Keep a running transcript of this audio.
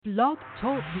Blog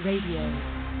Talk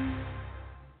Radio.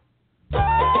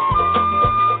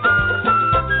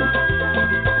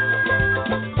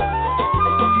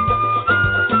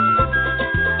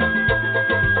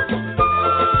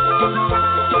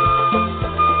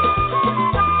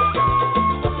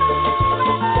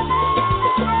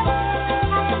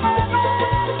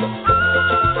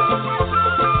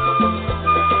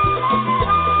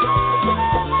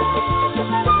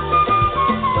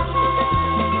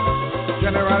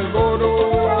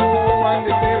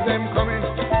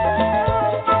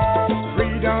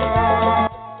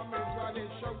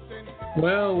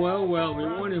 Well, we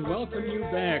want to welcome you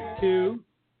back to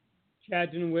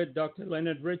Chatting with Dr.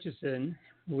 Leonard Richardson.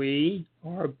 We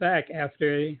are back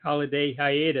after a holiday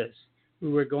hiatus. We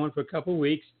were gone for a couple of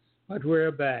weeks, but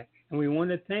we're back. And we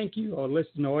want to thank you, our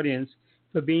listening audience,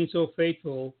 for being so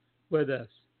faithful with us.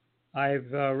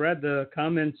 I've read the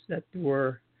comments that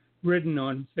were written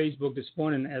on Facebook this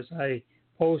morning as I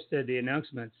posted the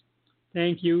announcements.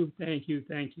 Thank you.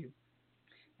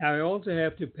 I also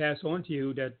have to pass on to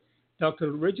you that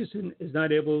Dr. Richardson is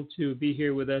not able to be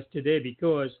here with us today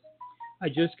because I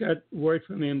just got word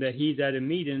from him that he's at a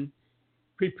meeting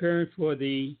preparing for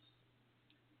the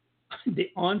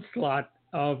onslaught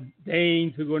of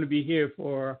Danes who are going to be here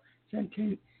for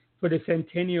the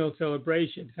centennial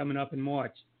celebration coming up in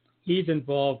March. He's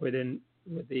involved with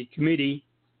the committee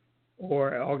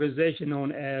or organization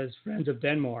known as Friends of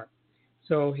Denmark.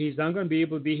 So he's not going to be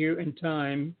able to be here in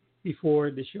time before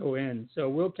the show ends. So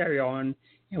we'll carry on,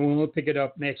 and we'll pick it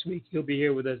up next week. He'll be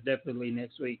here with us definitely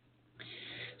next week.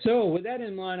 So with that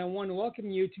in mind, I want to welcome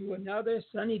you to another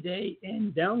sunny day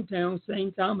in downtown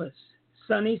St. Thomas.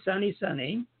 Sunny.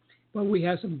 But we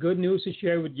have some good news to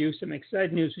share with you, some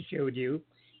exciting news to share with you.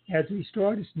 As we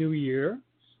start this new year,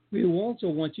 we also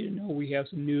want you to know we have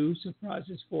some new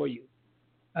surprises for you,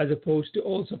 as opposed to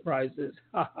old surprises.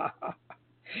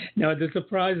 Now, the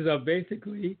surprises are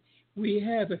basically, we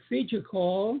have a feature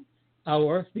called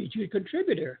Our Featured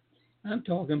Contributor. I'm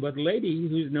talking about a lady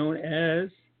who's known as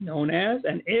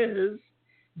and is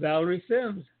Valerie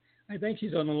Sims. I think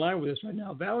she's on the line with us right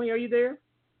now. Valerie, are you there?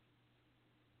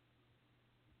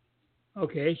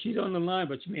 Okay, she's on the line,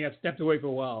 but she may have stepped away for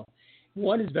a while.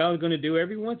 What is Valerie going to do?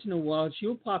 Every once in a while,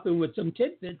 she'll pop in with some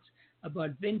tidbits about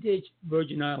vintage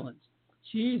Virgin Islands.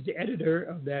 She's the editor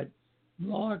of that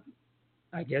blog,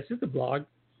 I guess it's a blog,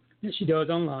 that she does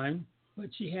online, but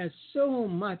she has so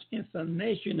much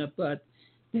information about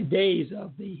the days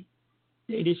of the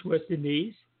Danish West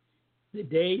Indies, the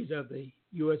days of the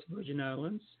U.S. Virgin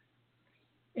Islands,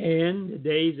 and the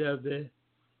days of the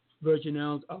Virgin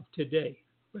Islands of today.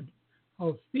 But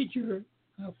our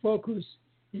focus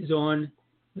is on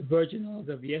the Virgin Islands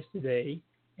of yesterday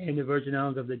and the Virgin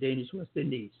Islands of the Danish West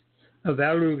Indies. Now,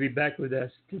 Valerie will be back with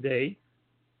us today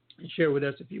and share with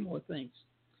us a few more things.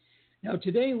 Now,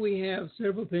 today we have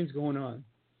several things going on.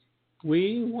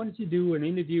 We wanted to do an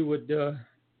interview with Mr.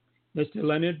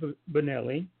 Leonard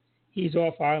Bonelli. He's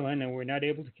off Ireland, and we're not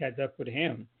able to catch up with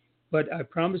him. But I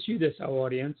promise you this, our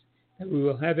audience, that we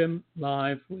will have him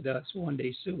live with us one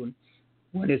day soon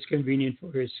when it's convenient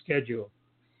for his schedule.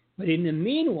 But in the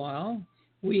meanwhile,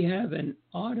 we have an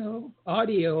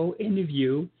audio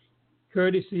interview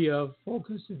courtesy of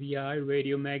Focus VI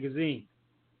Radio Magazine.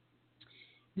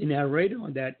 The narrator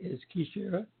on that is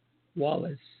Keisha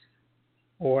Wallace,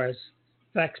 or as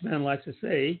Faxman likes to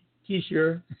say,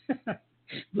 Keisha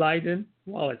Blyden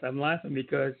Wallace. I'm laughing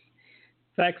because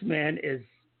Faxman is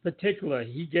particular.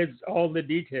 He gives all the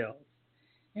details.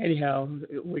 Anyhow,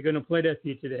 we're going to play that for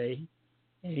you today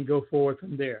and go forward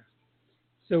from there.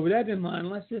 So with that in mind,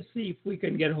 let's just see if we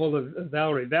can get a hold of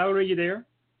Valerie. Valerie, you there?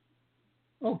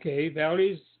 Okay,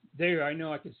 Valerie's there. I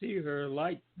know I can see her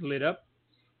light lit up,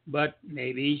 but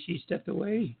maybe she stepped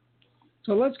away.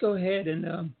 So let's go ahead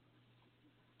and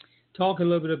talk a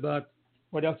little bit about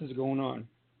what else is going on.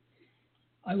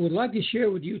 I would like to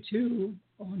share with you, too,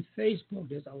 on Facebook.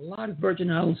 There's a lot of Virgin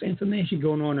Islands information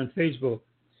going on Facebook.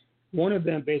 One of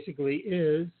them basically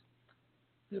is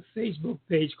the Facebook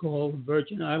page called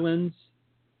Virgin Islands,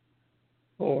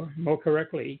 or more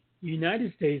correctly,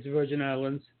 United States Virgin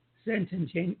Islands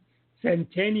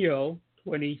Centennial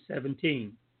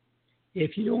 2017.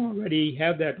 If you don't already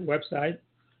have that website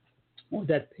or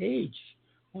that page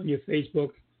on your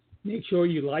Facebook, make sure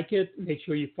you like it, make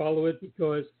sure you follow it,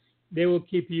 because they will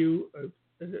keep you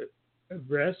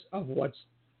abreast of what's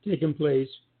taking place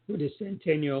with the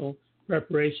centennial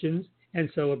preparations and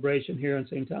celebration here in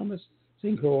St. Thomas,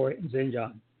 St. Croix, and St.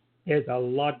 John. There's a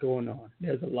lot going on.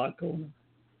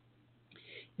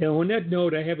 Now, on that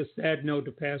note, I have a sad note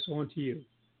to pass on to you.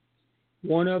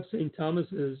 One of St.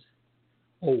 Thomas's,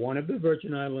 or one of the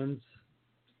Virgin Islands,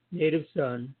 native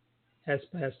son, has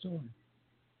passed on.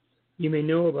 You may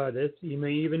know about this, you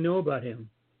may even know about him,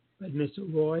 but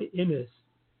Mr. Roy Innes,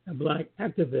 a black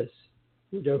activist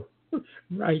with a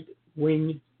right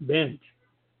wing bent,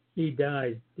 he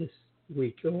died this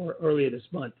week or earlier this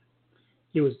month.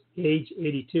 He was age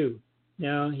 82.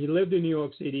 Now, he lived in New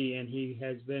York City and he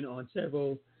has been on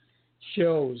several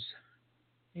shows.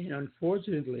 And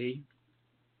unfortunately,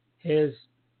 his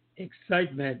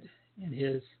excitement and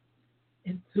his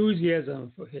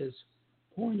enthusiasm for his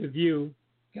point of view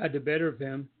got the better of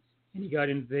him, and he got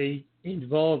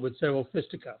involved with several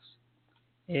fisticuffs.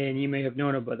 And you may have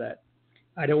known about that.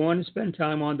 I don't want to spend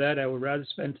time on that. I would rather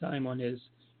spend time on his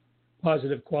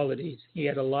positive qualities. He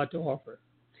had a lot to offer.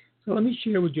 So let me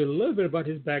share with you a little bit about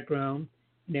his background,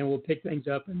 and then we'll pick things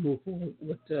up and move forward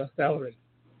with Valerie.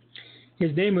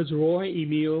 His name was Roy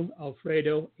Emil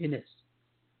Alfredo Innes.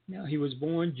 Now, he was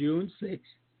born June 6,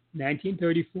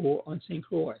 1934, on St.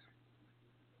 Croix.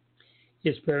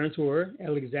 His parents were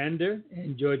Alexander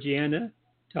and Georgiana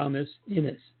Thomas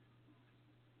Innes.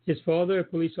 His father, a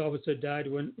police officer, died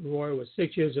when Roy was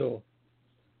 6 years old.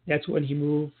 That's when he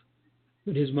moved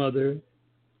with his mother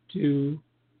to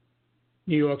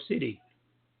New York City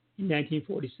in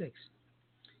 1946.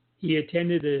 He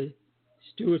attended the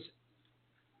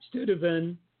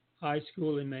Stuyvesant High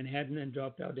School in Manhattan and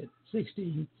dropped out at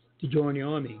 16 to join the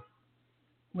Army.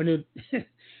 When it,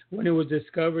 when it was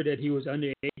discovered that he was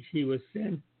underage, he was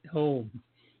sent home.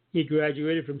 He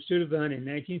graduated from Stuyvesant in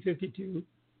 1952,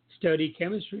 studied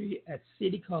chemistry at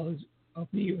City College of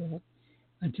New York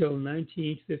until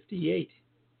 1958,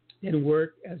 then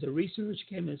worked as a research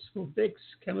chemist for Vicks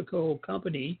Chemical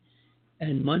Company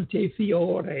and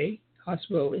Montefiore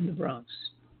Hospital in the Bronx.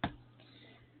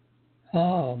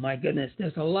 Oh, my goodness.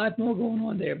 There's a lot more going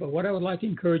on there, but what I would like to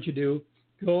encourage you to do,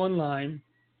 go online.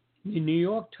 The New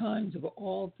York Times, of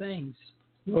all things,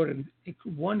 wrote a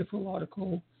wonderful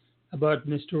article about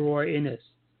Mr. Roy Innes,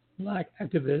 black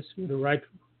activist with a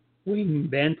right-wing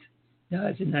bent,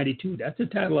 dies in 92. That's the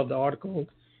title of the article.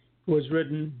 It was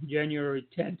written January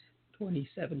 10th,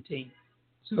 2017.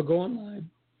 So go online,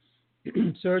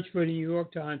 search for the New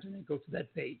York Times, and then go to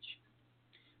that page.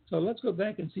 So let's go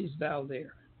back and see is Val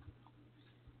there.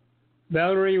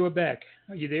 Valerie, we're back.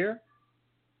 Are you there?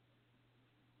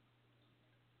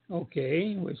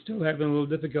 Okay, we're still having a little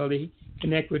difficulty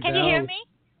connect with Val. Can you hear me?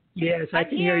 Yes, I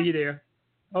can hear you there.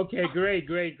 Okay, great.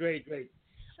 Sorry.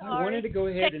 I wanted to go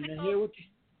ahead and hear what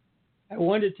I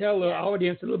wanted to tell the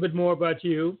audience a little bit more about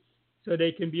you so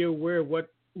they can be aware of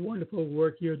what wonderful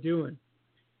work you're doing.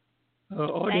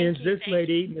 Audience, this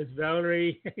lady, Miss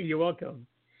Valerie, you're welcome.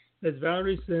 Miss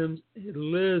Valerie Sims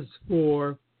lives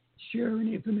for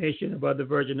sharing information about the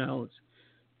Virgin Islands.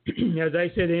 As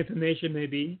I said, the information may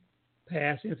be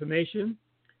past information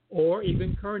or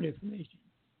even current information,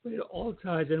 but it all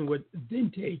ties in with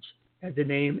vintage, as the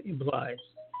name implies.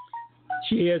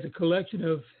 She has a collection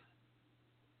of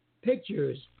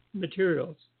pictures,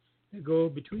 materials that go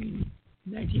between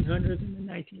 1900s and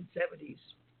the 1970s.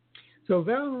 So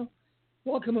Val,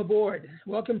 welcome aboard.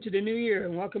 Welcome to the new year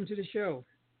and welcome to the show.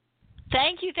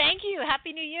 Thank you.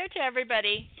 Happy New Year to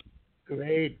everybody.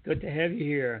 Great. Good to have you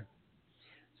here.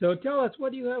 So tell us,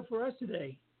 what do you have for us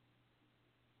today?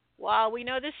 Well, we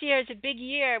know this year is a big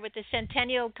year with the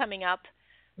centennial coming up.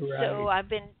 Right. So I've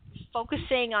been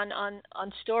focusing on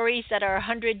stories that are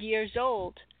 100 years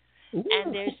old. Ooh.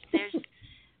 And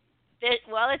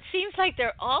well, it seems like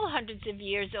they're all hundreds of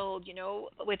years old,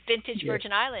 with vintage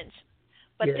Virgin Islands.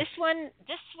 But this one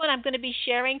I'm going to be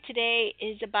sharing today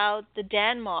is about the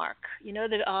Denmark,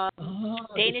 the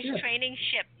Danish training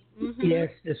ship. Mm-hmm. Yes,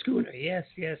 the schooner. Yes.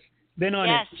 Been on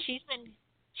it.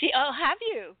 Yes, have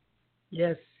you?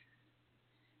 Yes.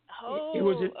 Oh,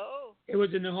 it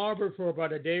was in the harbor for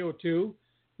about a day or two.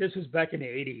 This was back in the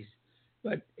 80s,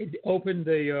 but it opened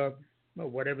the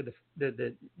whatever the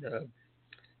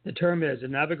term is, the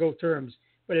nautical terms.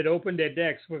 But it opened their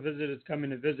decks for visitors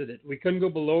coming to visit it. We couldn't go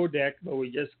below deck, but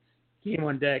we just came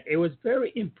on deck. It was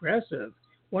very impressive.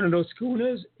 One of those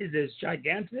schooners is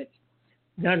gigantic,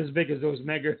 not as big as those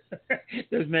mega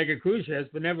cruise ships,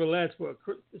 but nevertheless, for a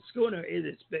schooner, it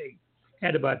is big.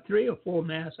 Had about 3 or 4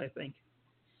 masts, I think.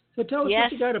 So tell us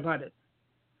what you got about it.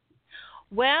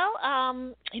 Well,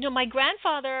 my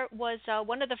grandfather was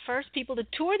one of the first people to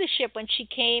tour the ship when she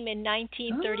came in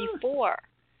 1934.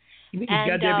 You mean you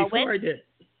got there before I did?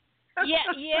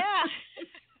 Yeah.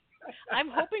 I'm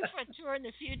hoping for a tour in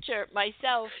the future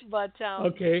myself, but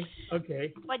Okay.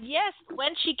 But yes,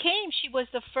 when she came, she was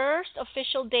the first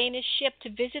official Danish ship to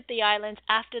visit the islands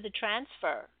after the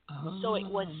transfer. So it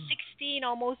was 16,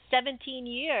 almost 17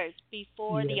 years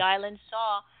before the island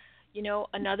saw,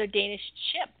 another Danish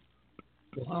ship.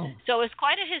 Wow. So it was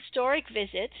quite a historic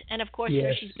visit, and of course,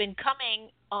 Yes. she's been coming,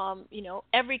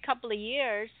 every couple of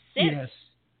years since, Yes.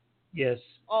 Yes.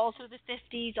 all through the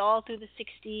 50s, all through the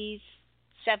 60s,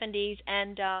 70s,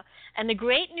 and the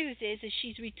great news is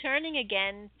she's returning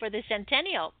again for the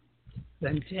centennial.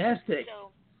 Fantastic.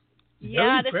 So Very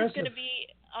yeah, this is going impressive. to be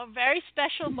a very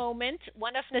special moment,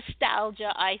 one of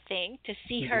nostalgia, I think, to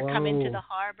see her come into the Whoa.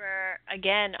 harbor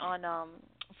again on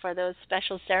for those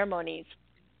special ceremonies.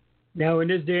 Now, in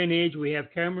this day and age, we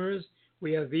have cameras,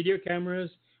 we have video cameras,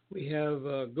 we have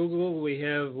Google, we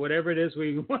have whatever it is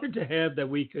we wanted to have that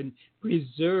we can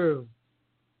preserve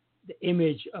the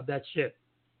image of that ship.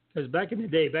 Because back in the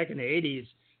day, back in the 80s,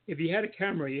 if you had a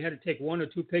camera, you had to take one or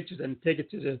two pictures and take it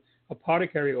to the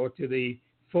apothecary or to the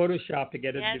Photoshop to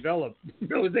get it Yes, developed.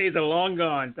 Those days are long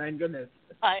gone, thank goodness.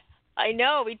 I I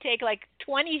know. We take like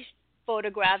 20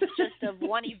 photographs just of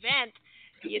one event,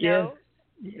 Yes,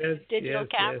 yes, with digital yes,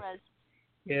 yes, cameras.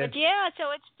 yes. But yeah,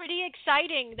 so it's pretty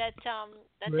exciting that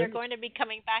they're Great, going to be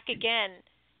coming back again.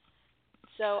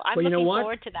 So I'm well, you know looking what?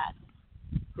 forward to that.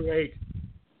 Great.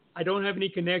 I don't have any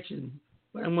connection,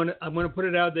 but I'm gonna put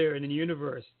it out there in the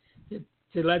universe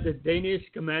to let the Danish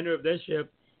commander of this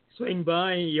ship swing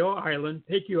by your island,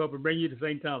 pick you up, and bring you to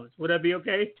St. Thomas. Would that be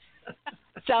okay?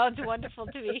 Sounds wonderful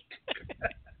to me.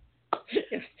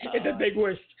 It's Oh,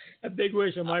 a big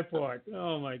wish on my part.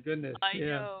 Oh my goodness, I yeah,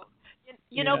 know.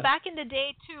 You know, yeah. back in the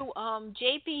day too,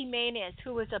 J.P. Manus,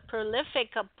 who was a prolific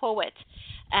poet,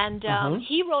 and Uh huh.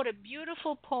 he wrote a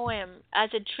beautiful poem as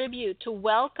a tribute to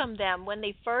welcome them when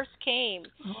they first came,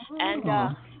 and Oh,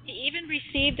 he even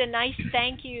received a nice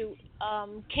thank you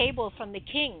cable from the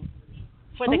king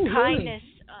for the oh really? kindness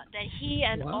that he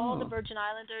and all the Wow. Virgin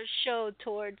Islanders showed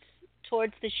towards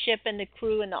the ship and the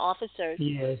crew and the officers.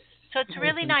 Yes. So it's Oh,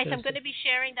 really nice. I'm going fantastic. to be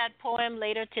sharing that poem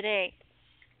later today.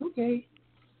 Okay.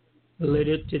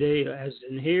 Later today, as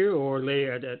in here, or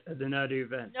later at another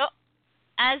event. No,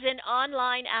 as in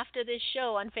online after this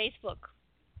show on Facebook.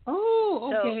 Oh,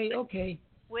 So okay, okay.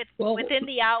 with Well, within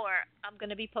the hour, I'm going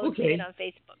to be posting it okay. on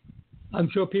Facebook. I'm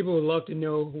sure people would love to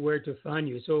know where to find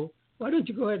you. So why don't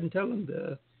you go ahead and tell them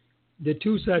the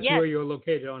two sites Yes. where you're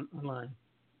located online,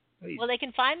 please. Well, they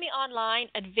can find me online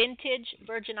at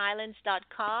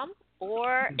vintagevirginislands.com,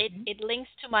 or Mm-hmm. it links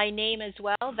to my name as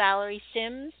well,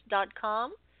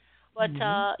 valeriesims.com. But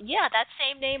Mm-hmm. yeah, that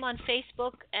same name on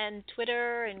Facebook and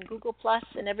Twitter and Google Plus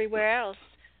and everywhere else.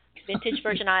 Vintage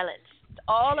Virgin Islands. It's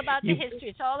all about the you history.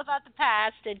 It's all about the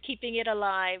past and keeping it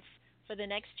alive for the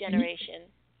next and you generation.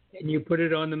 and you put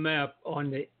it on the map,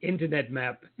 on the internet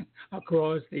map,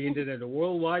 across the internet, the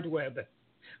World Wide Web.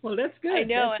 Well, that's I good. That's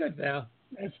know. good, Val.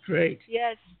 That's great.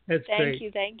 Yes. That's Thank great.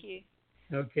 you. Thank you.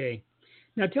 Okay.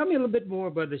 Now tell me a little bit more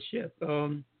about the ship.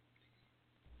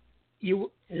 We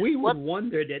would Well,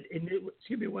 wonder that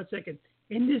excuse me one second,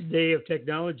 in this day of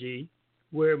technology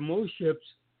where most ships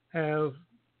have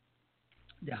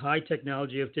the high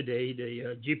technology of today,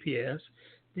 the GPS,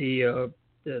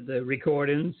 the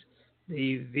recordings,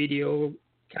 the video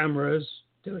cameras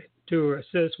to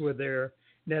assist with their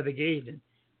navigation.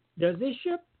 Does this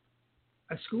ship,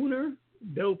 a schooner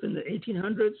built in the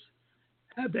 1800s,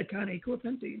 have that kind of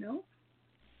equipment? Do you know?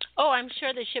 oh, I'm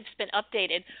sure the ship's been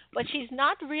updated, but she's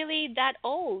not really that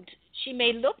old. She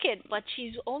may look it, but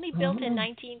she's only built in Oh,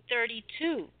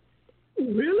 1932.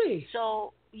 really?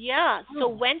 So yeah, so Oh,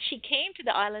 when she came to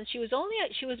the island, she was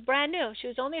brand new. She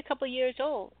was only a couple years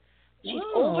old. She's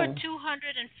over wow.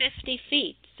 250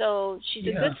 feet, so she's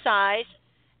a Yeah. good size,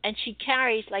 and she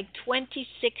carries like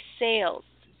 26 sails.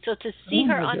 So to see Oh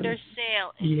her my under goodness.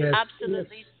 sail is Yes, yes,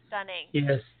 absolutely stunning.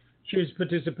 yes. She has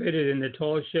participated in the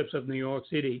tall ships of New York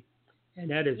City, and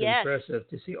that is Yes, impressive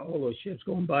to see all those ships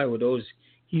going by with those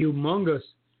humongous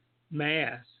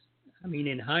masts. I mean,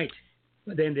 in height,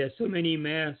 but then there's so many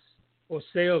masts or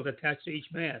sails attached to each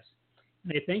mast,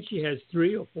 and I think she has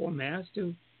three or four masts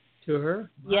to her.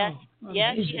 yes, Wow,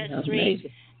 yes. She amazing, has three.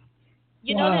 amazing.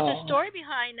 There's a Wow, story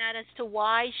behind that as to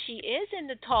why she is in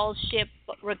the tall ship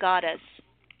regattas.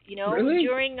 really?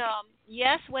 During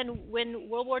yes, when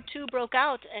World War II broke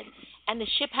out and the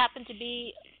ship happened to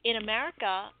be in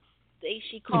America,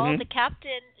 she called Mm-hmm. the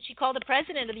captain, she called the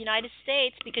president of the United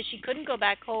States because she couldn't go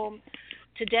back home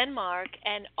to Denmark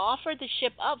and offered the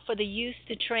ship up for the use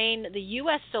to train the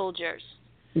U.S. soldiers.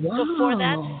 So for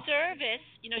that Wow. service,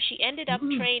 she ended up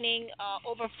Mm. training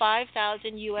over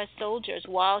 5,000 U.S. soldiers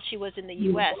while she was in the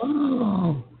U.S.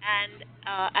 Wow. And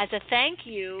as a thank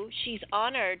you, she's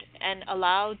honored and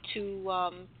allowed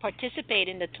to participate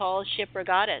in the tall ship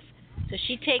regattas. So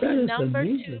she takes That is number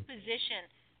two amazing. position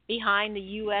behind the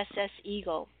USS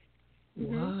Eagle.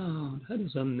 hmm Wow, that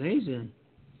is amazing.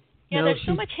 Yeah, Now there's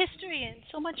so much history and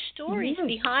so much stories yes,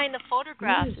 behind the it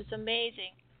photographs. is. It's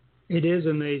amazing. It is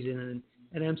amazing,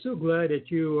 and I'm so glad that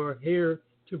you are here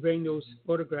to bring those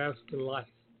photographs to life.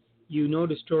 You know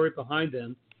the story behind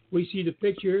them. We see the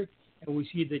picture and we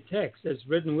see the text that's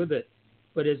written with it,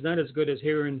 but it's not as good as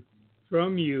hearing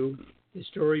from you the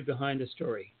story behind the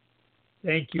story. Oh,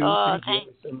 Thank you ever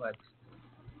so much.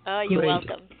 you're Great,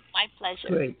 welcome. My pleasure.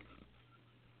 great.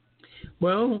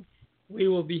 Well, we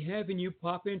will be having you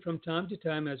pop in from time to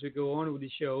time as we go on with the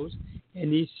shows,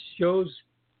 and these shows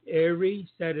every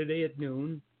Saturday at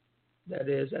noon, that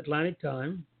is Atlantic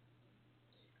time,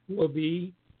 will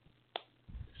be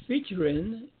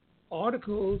featuring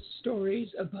articles, stories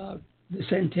about the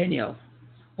centennial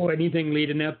or anything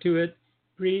leading up to it,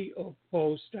 pre or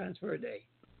post transfer day.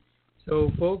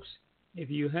 So, folks, if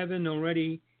you haven't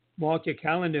already marked your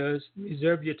calendars,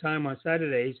 reserve your time on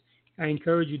Saturdays. I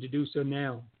encourage you to do so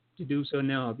now. To do so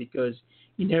now, because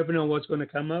you never know what's going to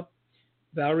come up.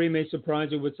 Valerie may surprise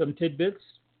you with some tidbits,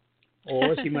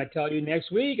 or she might tell you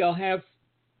next week I'll have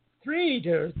three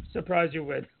to surprise you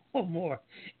with or more.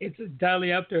 It's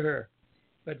entirely up to her.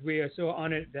 But we are so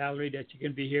honored, Valerie, that you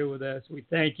can be here with us. We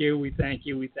thank you. We thank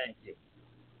you. We thank you.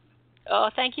 Oh,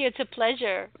 thank you. It's a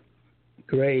pleasure.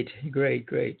 Great, great,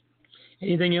 great.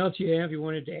 Anything else you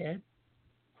wanted to add?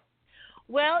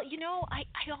 Well, I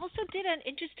also did an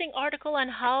interesting article on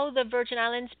how the Virgin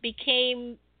Islands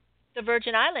became the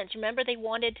Virgin Islands. Remember, they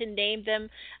wanted to name them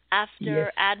Yes.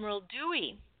 after Admiral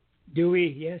Dewey,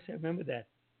 Dewey, yes, I remember that.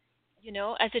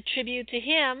 as a tribute to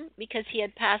him because he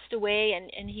had passed away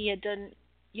and he had done,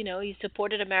 he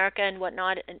supported America and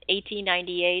whatnot in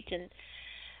 1898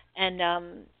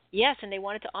 and yes, and they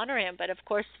wanted to honor him, but of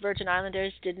course Virgin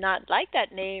Islanders did not like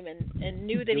that name and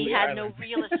knew that he Dewey had no Island.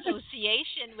 real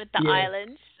association with the Yes,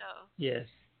 islands. So, yes.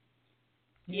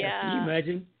 Yes, can you yeah,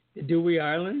 imagine the Dewey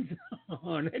Islands?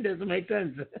 Oh, that doesn't make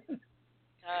sense.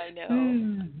 I know.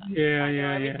 Hmm. Yeah, I know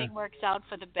yeah, yeah. everything works out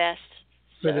for the best.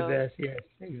 For the So, best, yes,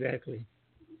 exactly.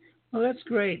 Well, that's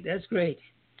great. That's great.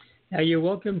 Now, you're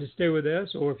welcome to stay with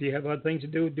us, or if you have other things to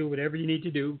do, do whatever you need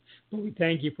to do. But we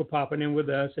thank you for popping in with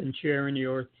us and sharing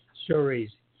your stories.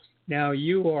 Now,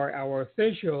 you are our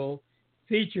official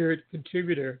featured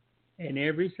contributor, and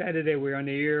every Saturday we're on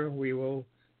the air. We will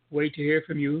wait to hear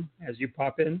from you as you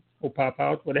pop in or pop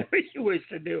out, whatever you wish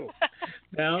to do.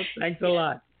 Well, thanks a yeah,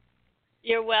 lot.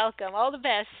 you're welcome. All the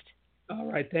best. All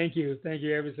right, thank you. Thank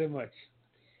you ever so much.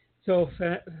 So,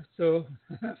 so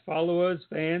followers,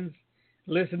 fans,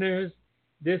 listeners,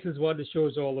 this is what the show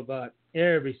is all about.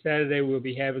 Every Saturday we'll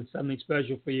be having something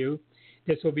special for you.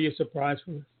 This will be a surprise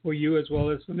for you as well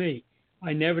as for me.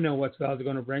 I never know what Sal's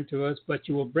going to bring to us, but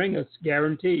you will bring us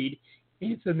guaranteed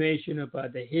information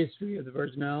about the history of the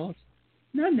Virgin Islands.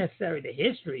 Not necessarily the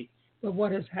history, but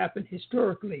what has happened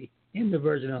historically in the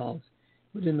Virgin Islands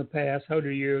within the past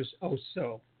 100 years or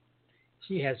so.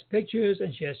 She has pictures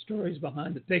and she has stories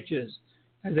behind the pictures.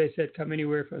 As I said, come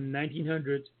anywhere from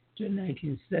 1900s to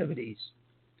 1970s.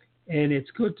 And it's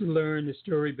good to learn the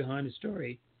story behind the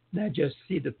story, not just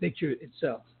see the picture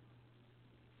itself.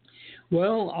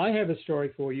 Well, I have a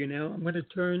story for you now. I'm going to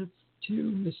turn to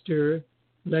Mr.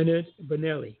 Leonard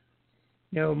Bonelli.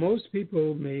 Now, most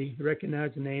people may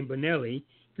recognize the name Bonelli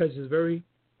because it's a very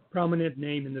prominent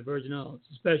name in the Virgin Islands,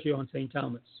 especially on St.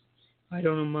 Thomas. I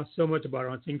don't know so much about it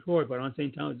on St. Croix, but on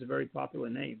St. Thomas it's a very popular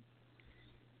name.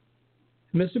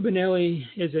 Mr. Bonelli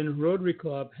is in Rotary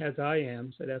Club, as I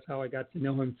am, so that's how I got to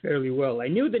know him fairly well. I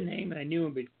knew the name, I knew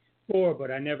him before,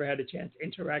 but I never had a chance to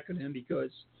interact with him because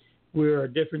we're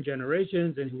different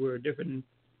generations and we're different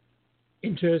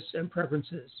interests and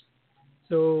preferences.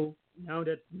 So now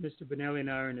that Mr. Bonelli and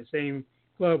I are in the same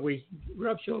club, we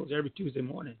rub shoulders every Tuesday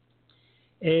morning.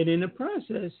 And in the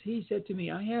process, he said to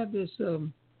me, I have this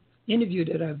interview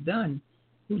that I've done.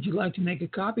 Would you like to make a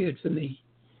copy of it for me?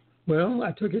 Well,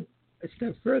 I took it a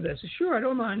step further. I said, sure, I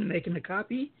don't mind making a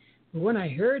copy. But when I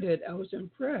heard it, I was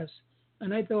impressed.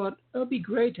 And I thought, it would be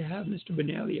great to have Mr.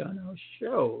 Bonelli on our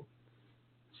show.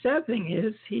 Sad thing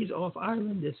is, he's off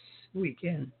island this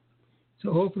weekend.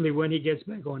 So hopefully when he gets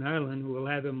back on island, we'll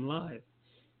have him live.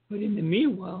 But in the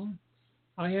meanwhile,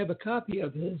 I have a copy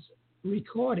of his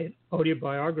recorded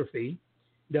autobiography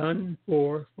done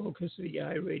for Focus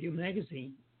VI Radio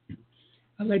Magazine.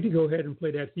 I'd like to go ahead and play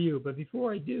that for you. But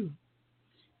before I do,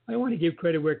 I want to give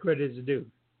credit where credit is due.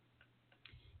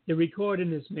 The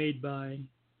recording is it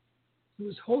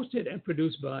was hosted and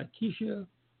produced by Keisha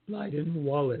Blyden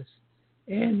Wallace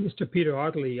and Mr. Peter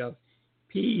Hartley of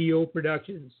PEO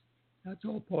Productions. That's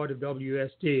all part of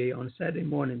WSTA on Saturday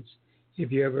mornings,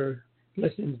 if you ever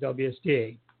listen to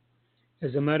WSTA.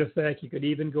 As a matter of fact, you could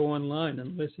even go online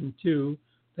and listen to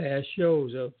past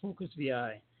shows of Focus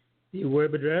VI. The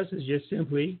web address is just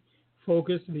simply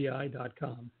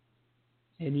focusvi.com.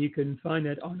 And you can find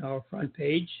it on our front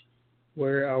page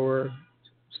where our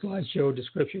slideshow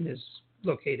description is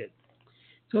located.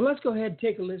 So let's go ahead and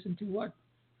take a listen to what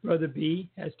Brother B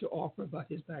has to offer about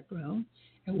his background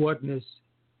and what Miss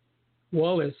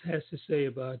Wallace has to say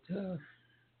about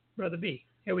Brother B.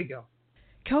 Here we go.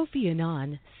 Kofi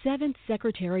Annan, 7th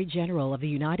Secretary General of the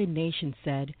United Nations,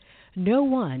 said, "No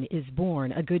one is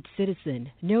born a good citizen.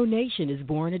 No nation is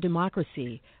born a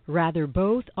democracy. Rather,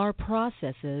 both are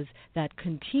processes that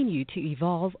continue to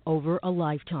evolve over a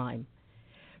lifetime."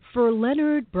 For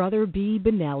Leonard Brother B.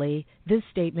 Bonelli, this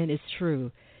statement is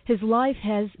true. His life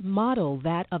has modeled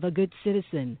that of a good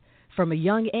citizen. From a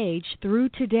young age through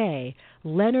today,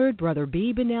 Leonard Brother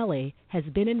B. Bonelli has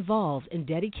been involved and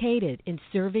dedicated in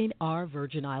serving our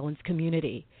Virgin Islands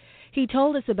community. He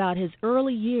told us about his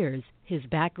early years, his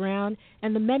background,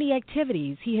 and the many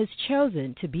activities he has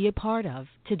chosen to be a part of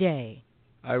today.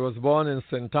 I was born in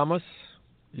St. Thomas,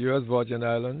 U.S. Virgin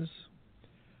Islands.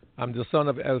 I'm the son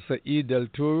of Elsa E. Del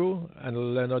Toro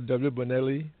and Leonard W.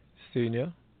 Bonelli,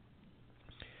 Sr.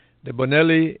 The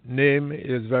Bonelli name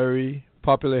is very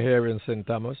popular here in St.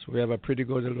 Thomas. We have a pretty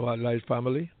good large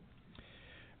family.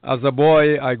 As a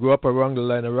boy, I grew up around the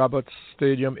Leonard Roberts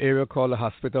Stadium area called the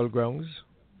Hospital Grounds.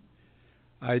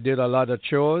 I did a lot of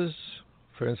chores,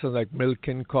 for instance, like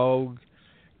milking cow,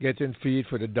 getting feed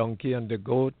for the donkey and the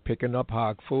goat, picking up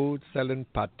hog food, selling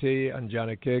pate and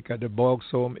johnny cake at the Boggs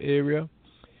Home area.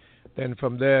 Then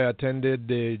from there, I attended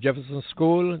the Jefferson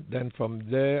School. Then from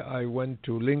there, I went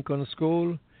to Lincoln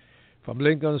School. From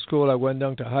Lincoln School, I went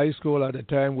down to high school. At the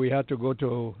time, we had to go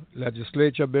to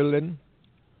Legislature Building,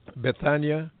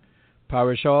 Bethania,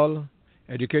 Parish Hall,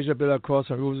 Education Building across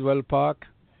from Roosevelt Park,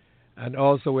 and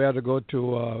also we had to go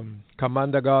to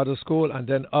Commander Gardner School and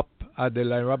then up at the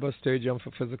Leonard Roberts Stadium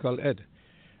for physical ed.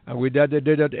 And we did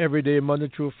that every day, Monday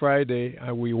through Friday,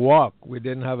 and we walked. We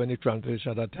didn't have any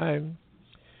transportation at that time.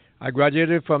 I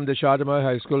graduated from the Charlemont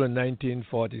High School in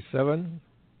 1947.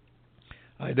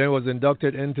 I then was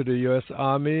inducted into the U.S.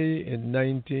 Army in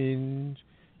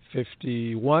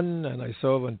 1951, and I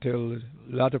served until the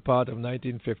latter part of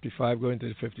 1955, going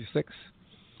to 56.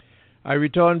 I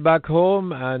returned back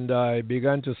home, and I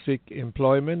began to seek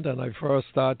employment, and I first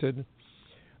started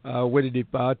with the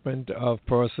Department of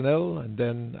Personnel, and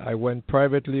then I went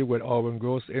privately with Owen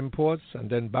Gross Imports, and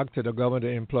then back to the Government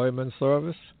Employment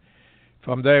Service.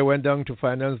 From there, I went down to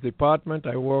Finance Department.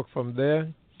 I worked from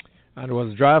there and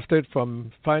was drafted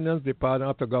from Finance Department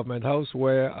up to Government House,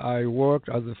 where I worked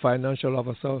as a financial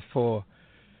officer for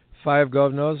 5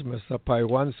 governors, Mr.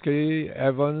 Pywanski,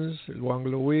 Evans, Wang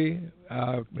Louis,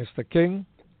 Mr. King,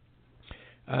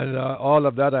 and all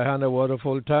of that I handled over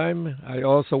full time. I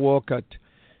also worked at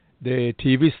the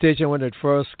TV station when it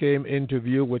first came into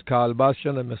view with Carl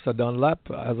Bastian and Mr. Dunlap.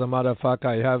 As a matter of fact,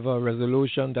 I have a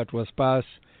resolution that was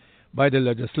passed by the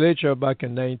legislature back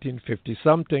in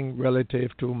 1950-something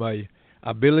relative to my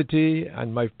ability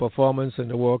and my performance in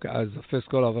the work as a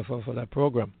fiscal officer for that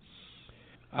program.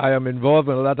 I am involved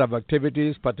in a lot of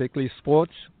activities, particularly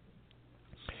sports.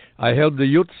 I help the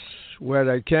youths where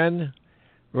I can.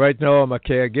 Right now I'm a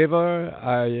caregiver.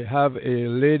 I have a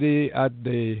lady at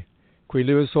the Queen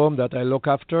Lewis home that I look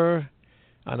after,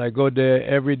 and I go there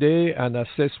every day and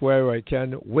assist where I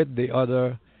can with the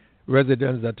other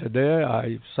residents that are there.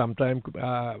 I sometimes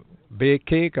bake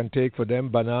cake and take for them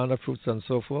banana, fruits, and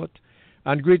so forth,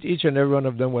 and greet each and every one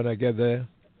of them when I get there.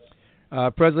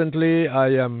 Presently, I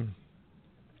am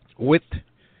with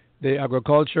the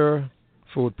Agriculture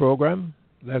Food Program.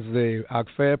 That's the Ag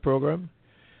Fair program.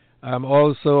 I'm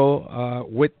also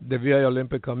with the VI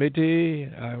Olympic Committee.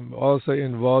 I'm also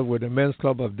involved with the Men's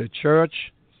Club of the Church.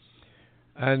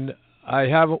 And I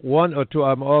have one or two.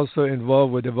 I'm also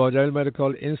involved with the Virgin Islands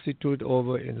Medical Institute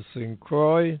over in St.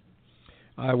 Croix.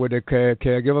 With the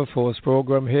Caregiver Force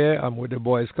program here. I'm with the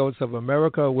Boy Scouts of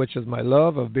America, which is my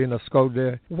love. I've been a scout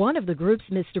there. One of the groups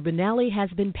Mr. Bonelli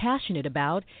has been passionate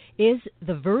about is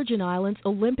the Virgin Islands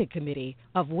Olympic Committee,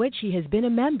 of which he has been a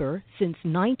member since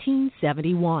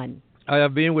 1971. I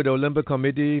have been with the Olympic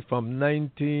Committee from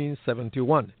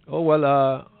 1971.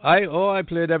 I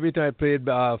played everything. I played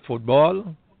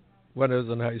football when I was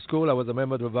in high school. I was a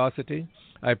member of the varsity.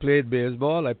 I played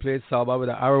baseball. I played softball with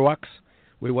the Arawaks.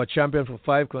 We were champion for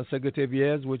 5 consecutive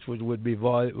years, which would be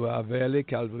Verley,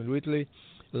 Calvin Whitley,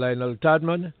 Lionel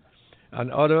Tadman,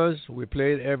 and others. We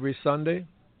played every Sunday.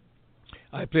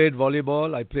 I played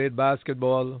volleyball. I played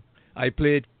basketball. I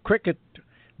played cricket.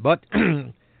 But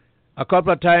a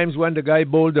couple of times when the guy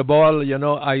bowled the ball,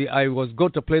 I was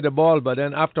good to play the ball, but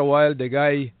then after a while the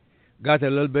guy got a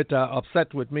little bit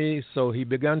upset with me, so he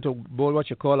began to bowl what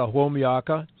you call a home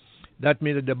Yorker. That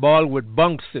means that the ball would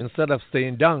bounce instead of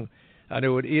staying down, and it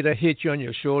would either hit you on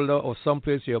your shoulder or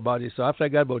someplace in your body. So after I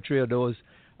got about 3 of those,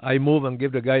 I move and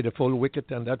give the guy the full wicket,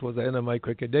 and that was the end of my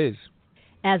cricket days.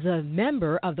 As a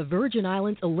member of the Virgin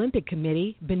Islands Olympic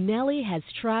Committee, Bonelli has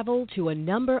traveled to a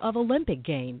number of Olympic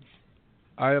Games.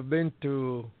 I have been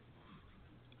to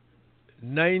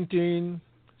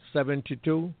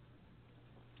 1972.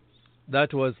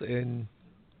 That was in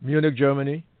Munich,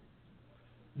 Germany.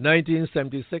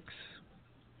 1976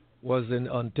 was in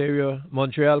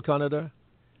Montreal, Canada.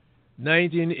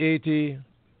 1980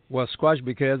 was squashed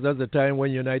because that's the time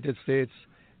when United States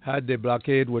had the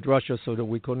blockade with Russia so that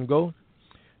we couldn't go.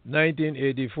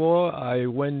 1984, I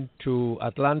went to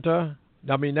Atlanta.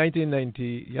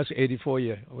 1990, yes, 84,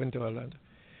 yeah, I went to Atlanta.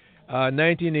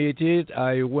 1988,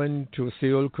 I went to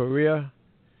Seoul, Korea.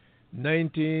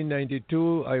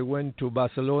 1992, I went to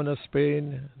Barcelona,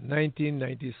 Spain.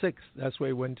 1996, that's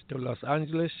where I went to Los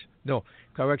Angeles. No,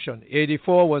 correction.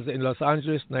 84 was in Los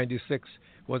Angeles. 96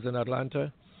 was in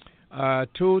Atlanta.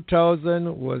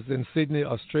 2000 was in Sydney,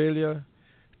 Australia.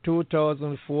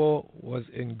 2004 was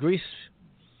in Greece.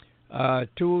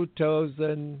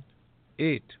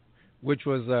 2008, which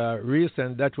was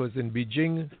recent, that was in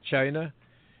Beijing, China.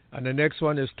 And the next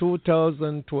one is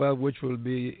 2012, which will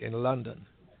be in London.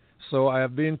 So I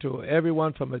have been to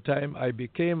everyone from the time I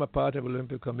became a part of the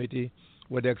Olympic Committee,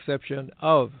 with the exception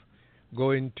of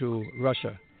going to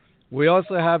Russia. We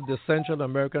also have the Central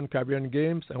American Caribbean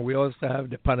Games, and we also have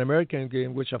the Pan American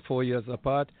Games, which are 4 years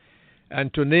apart.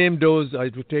 And to name those,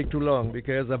 it would take too long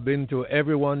because I've been to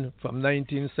everyone from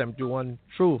 1971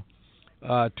 through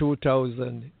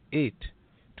 2008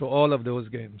 to all of those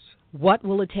games. What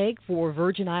will it take for a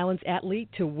Virgin Islands athlete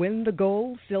to win the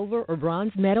gold, silver, or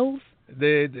bronze medals?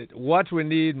 What we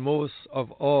need most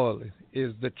of all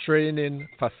is the training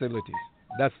facilities.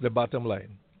 That's the bottom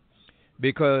line.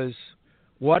 Because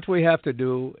what we have to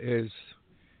do is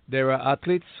there are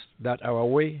athletes that are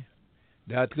away.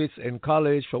 The athletes in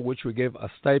college for which we give a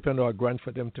stipend or a grant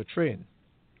for them to train.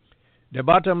 The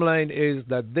bottom line is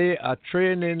that they are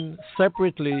training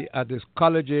separately at the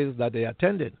colleges that they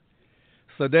attended.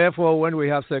 So therefore, when we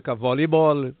have, say, a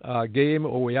volleyball game,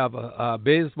 or we have a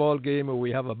baseball game, or we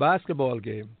have a basketball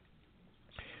game,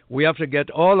 we have to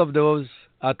get all of those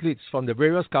athletes from the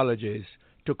various colleges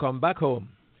to come back home,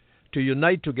 to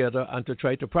unite together and to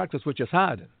try to practice, which is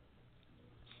hard.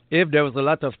 If there was a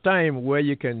lot of time where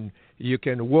you can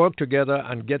work together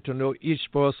and get to know each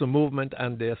person's movement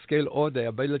and their skill or their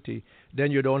ability,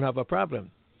 then you don't have a problem.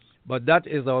 But that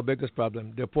is our biggest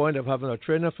problem, the point of having a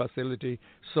training facility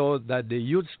so that the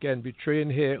youths can be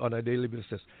trained here on a daily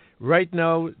basis. Right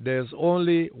now, there's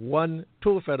only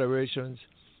 2 federations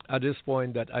at this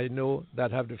point that I know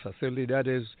that have the facility. That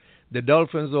is the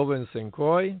Dolphins over in St.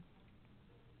 Croix,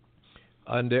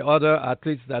 and the other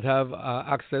athletes that have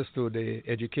access to the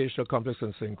educational complex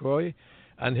in St. Croix.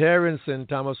 And here in St.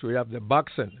 Thomas, we have the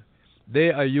boxing.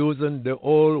 They are using the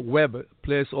old web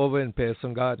place over in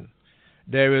Pearson Garden.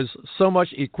 There is so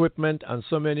much equipment and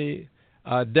so many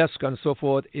desks and so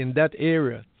forth in that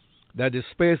area that the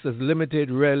space is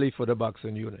limited really for the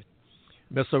boxing unit.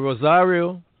 Mr.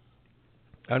 Rosario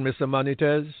and Mr.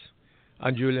 Manitez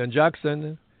and Julian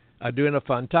Jackson are doing a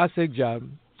fantastic job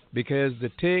because they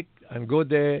take and go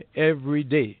there every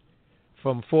day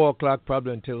from 4 o'clock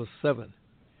probably until 7.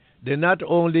 They not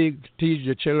only teach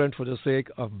the children for the sake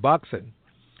of boxing,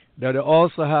 they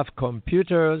also have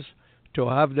computers to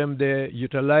have them there,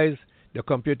 utilize the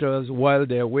computers while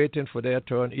they're waiting for their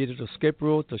turn, either to skip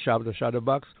rope, to shove the shadow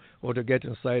box, or to get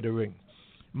inside the ring.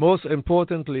 Most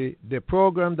importantly, the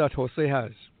program that Jose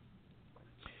has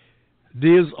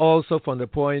deals also from the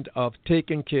point of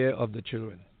taking care of the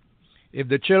children. If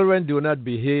the children do not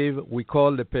behave, we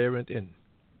call the parent in.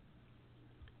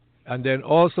 And then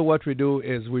also what we do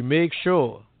is we make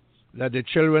sure that the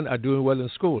children are doing well in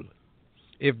school.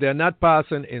 If they're not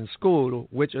passing in school,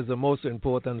 which is the most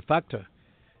important factor,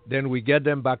 then we get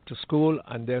them back to school,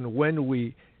 and then when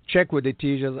we check with the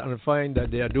teachers and find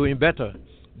that they are doing better,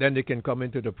 then they can come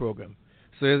into the program.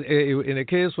 So in a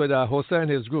case with Jose and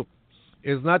his group,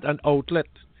 it's not an outlet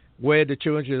where the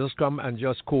children just come and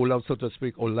just cool out, so to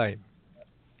speak, online.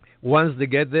 Once they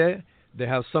get there, they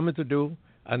have something to do,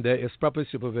 and there is proper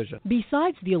supervision.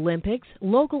 Besides the Olympics,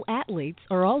 local athletes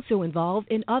are also involved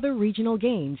in other regional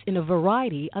games in a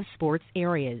variety of sports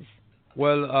areas.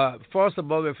 Well, first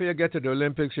of all, before you get to the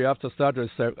Olympics, you have to start with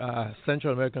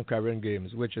Central American Caribbean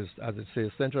Games, which is, as it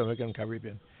says, Central American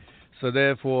Caribbean. So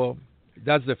therefore,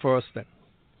 that's the first step.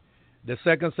 The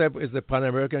second step is the Pan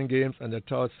American Games, and the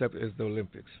third step is the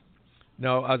Olympics.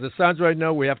 Now, as it stands right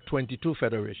now, we have 22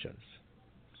 federations.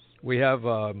 We have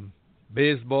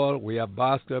baseball, we have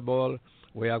basketball,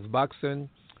 we have boxing,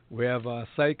 we have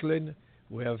cycling,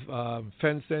 we have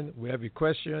fencing, we have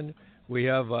equestrian, we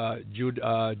have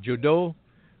judo,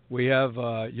 we have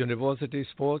university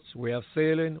sports, we have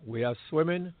sailing, we have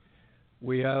swimming,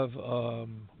 we have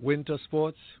winter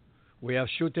sports, we have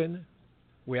shooting,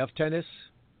 we have tennis,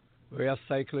 we have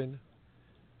cycling,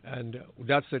 and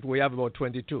that's it. We have about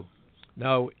 22.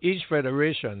 Now, each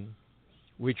federation,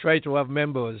 we try to have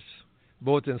members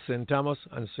both in St. Thomas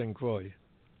and St. Croix,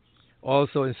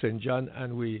 also in St. John,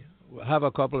 and we have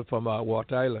a couple from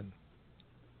Watt Island.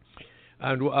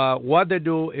 And what they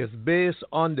do is based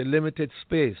on the limited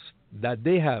space that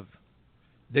they have,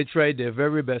 they try their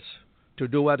very best to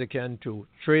do what they can to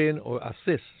train or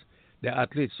assist the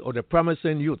athletes or the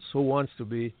promising youths who wants to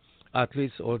be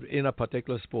athletes or in a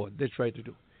particular sport. They try to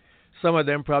do. Some of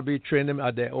them probably train them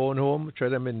at their own home,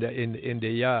 train them in the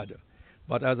yard.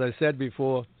 But as I said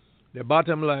before, the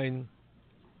bottom line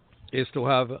is to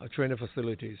have training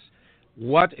facilities.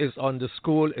 What is on the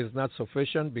school is not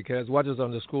sufficient because what is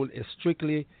on the school is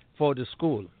strictly for the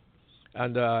school.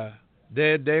 And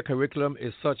their curriculum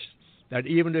is such that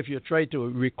even if you try to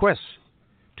request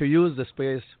to use the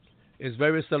space, it's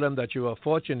very seldom that you are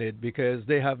fortunate because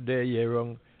they have their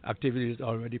year-round activities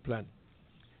already planned.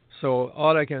 So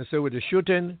all I can say with the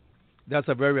shooting, that's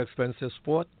a very expensive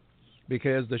sport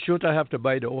because the shooter have to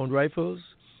buy their own rifles,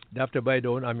 they have to buy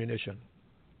their own ammunition.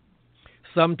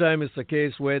 Sometimes it's a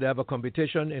case where they have a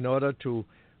competition. In order to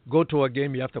go to a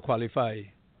game, you have to qualify.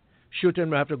 Shooting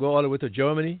may have to go all the way to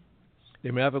Germany.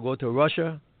 They may have to go to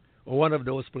Russia or one of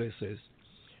those places.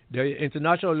 The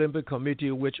International Olympic Committee,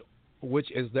 which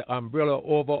is the umbrella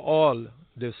over all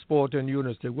the sporting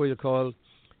units, the way you call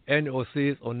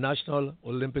NOCs or National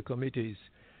Olympic Committees.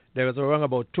 There is around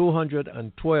about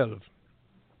 212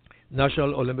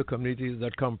 National Olympic Committees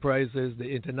that comprises the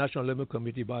International Olympic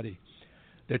Committee body.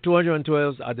 The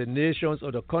 212 are the nations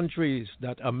or the countries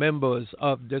that are members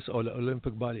of this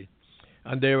Olympic body.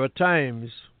 And there are times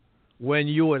when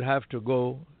you will have to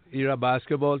go in a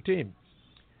basketball team.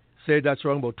 Say that's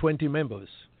around about 20 members.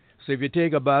 So if you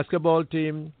take a basketball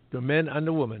team, the men and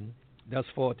the women, that's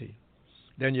 40.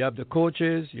 Then you have the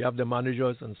coaches, you have the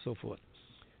managers, and so forth.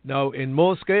 Now, in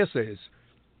most cases,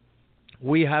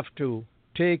 we have to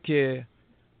take care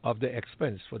of the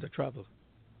expense for the travel.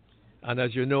 And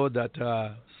as you know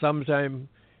that sometime,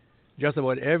 just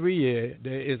about every year,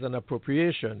 there is an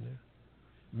appropriation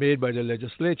made by the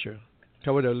legislature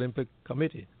toward the Olympic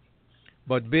Committee.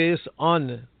 But based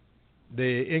on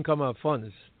the income of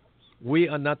funds, we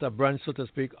are not a branch, so to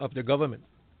speak, of the government.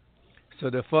 So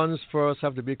the funds first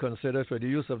have to be considered for the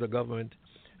use of the government,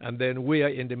 and then we are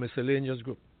in the miscellaneous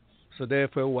group. So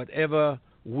therefore, whatever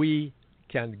we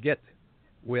can get,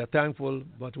 we are thankful,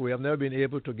 but we have never been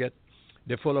able to get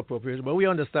the full appropriation. But we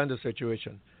understand the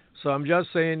situation. So I'm just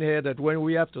saying here that when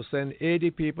we have to send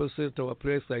 80 people to a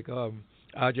place like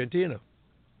Argentina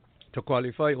to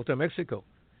qualify, or to Mexico,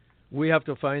 we have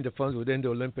to find the funds within the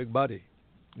Olympic body.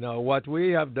 Now, what we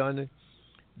have done,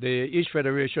 each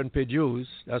federation pay dues,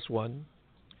 that's one.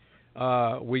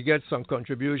 We get some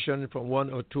contribution from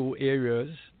one or two areas.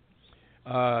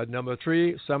 Number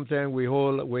three, sometimes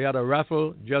we had a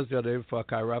raffle just the other day for a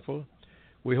car raffle.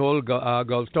 We hold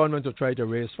golf tournament to try to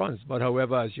raise funds. But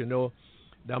however, as you know,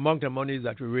 the amount of money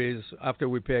that we raise after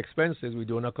we pay expenses, we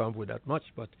do not come up with that much.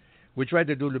 But we try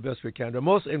to do the best we can. But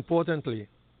most importantly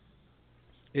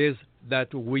is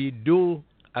that we do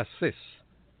assist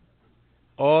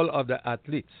all of the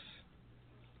athletes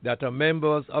that are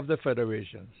members of the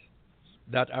federations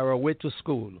that are away to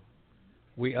school.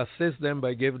 We assist them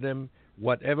by giving them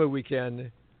whatever we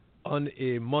can on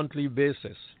a monthly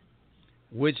basis,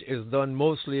 which is done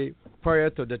mostly prior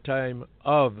to the time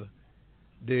of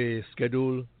the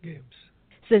scheduled games.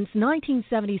 Since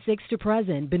 1976 to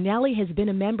present, Bonelli has been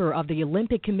a member of the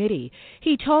Olympic Committee.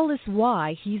 He told us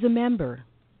why he's a member.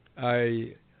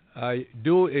 I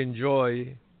do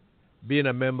enjoy being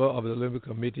a member of the Olympic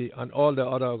Committee and all the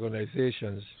other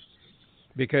organizations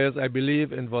because I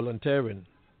believe in volunteering.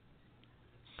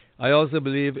 I also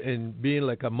believe in being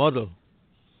like a model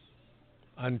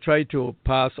and try to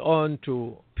pass on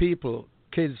to people,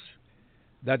 kids,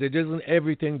 that it isn't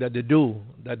everything that they do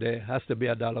that there has to be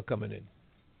a dollar coming in.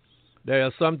 There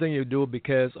is something you do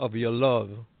because of your love.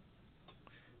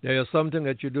 There is something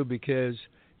that you do because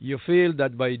you feel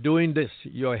that by doing this,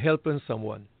 you're helping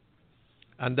someone.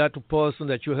 And that person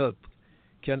that you help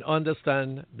can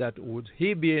understand that with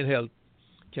he being helped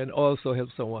can also help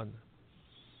someone.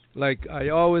 Like I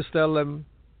always tell them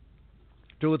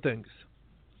two things.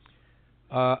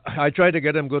 I try to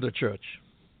get them go to church.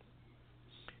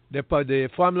 The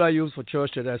formula I use for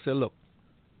church today, I say, look,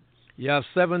 you have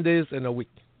 7 days in a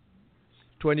week,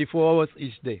 24 hours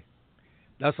each day.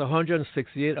 That's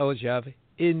 168 hours you have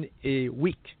in a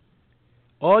week.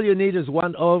 All you need is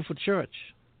 1 hour for church,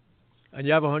 and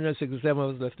you have 167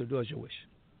 hours left to do as you wish.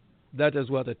 That is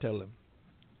what I tell them.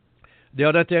 The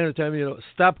other thing I tell them,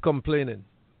 stop complaining.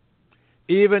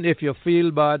 Even if you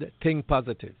feel bad, think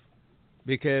positive.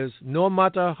 Because no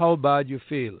matter how bad you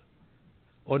feel,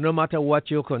 or no matter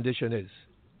what your condition is,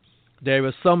 there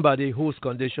is somebody whose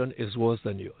condition is worse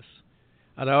than yours.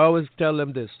 And I always tell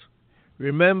them this.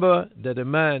 Remember that a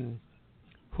man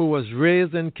who was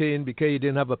raised in Cain because he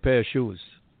didn't have a pair of shoes,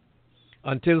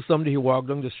 until somebody walked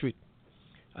down the street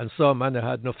and saw a man that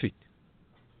had no feet.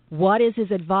 What is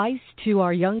his advice to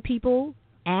our young people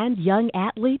and young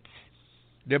athletes?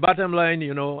 The bottom line,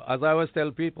 as I always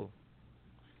tell people,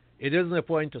 it isn't a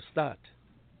point to start.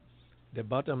 The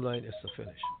bottom line is to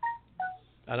finish.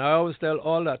 And I always tell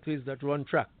all athletes that run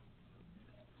track,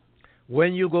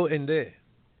 when you go in there,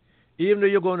 even though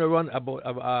you're going to run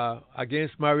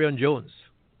against Marion Jones,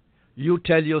 you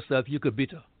tell yourself you could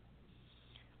beat her.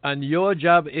 And your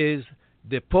job is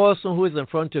the person who is in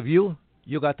front of you,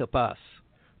 you got to pass.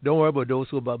 Don't worry about those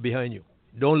who are behind you.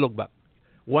 Don't look back.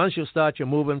 Once you start, you're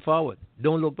moving forward.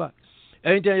 Don't look back.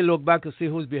 Anytime you look back to see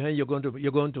who's behind you,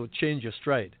 you're going to change your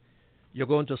stride. You're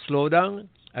going to slow down,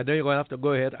 and then you're going to have to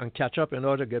go ahead and catch up in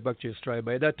order to get back to your stride.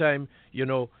 By that time,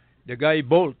 the guy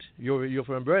Bolt, you're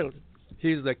from Brill,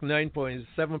 he's like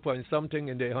 9.7 point something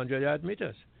in the 100-yard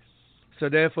meters. So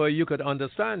therefore, you could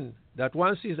understand that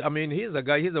once he's a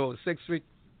guy, he's about 6 feet,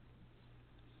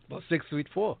 about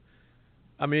 6'4".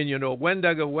 When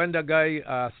the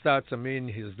guy starts,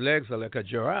 his legs are like a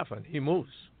giraffe and he moves.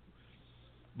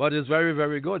 But it's very,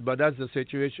 very good. But that's the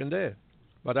situation there.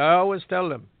 But I always tell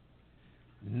them,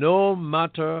 no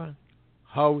matter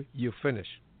how you finish,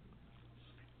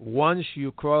 once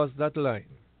you cross that line,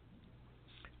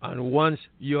 and once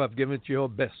you have given it your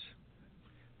best,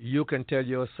 you can tell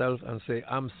yourself and say,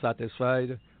 I'm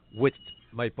satisfied with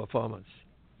my performance.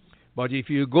 But if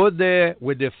you go there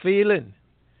with the feeling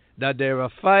that there are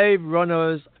 5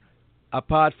 runners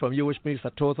apart from you, which means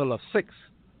a total of 6,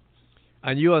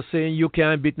 and you are saying you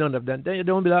can't beat none of them, then you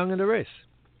don't belong in the race.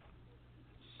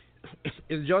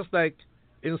 It's just like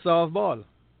in softball.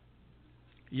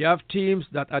 You have teams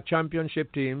that are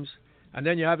championship teams, and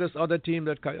then you have this other team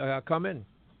that come in.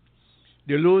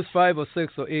 They lose 5 or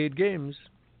 6 or 8 games,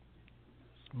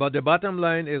 but the bottom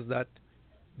line is that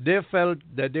they felt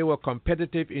that they were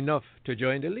competitive enough to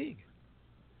join the league.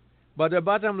 But the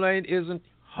bottom line isn't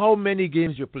how many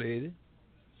games you played.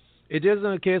 It isn't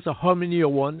a case of how many you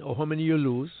won or how many you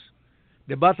lose.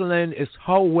 The bottom line is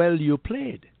how well you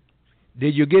played.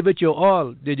 Did you give it your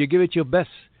all? Did you give it your best?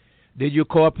 Did you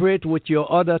cooperate with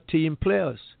your other team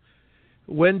players?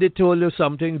 When they told you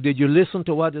something, did you listen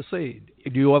to what they said?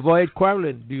 Do you avoid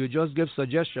quarreling? Do you just give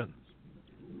suggestions?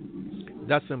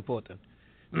 That's important.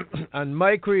 And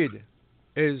my creed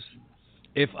is,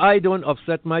 if I don't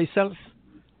upset myself,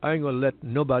 I ain't going to let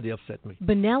nobody upset me.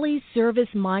 Bonelli's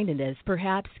service-mindedness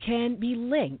perhaps can be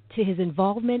linked to his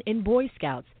involvement in Boy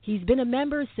Scouts. He's been a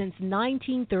member since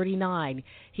 1939.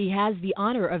 He has the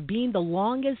honor of being the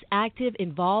longest active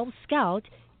involved scout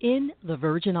in the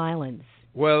Virgin Islands.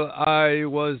 Well, I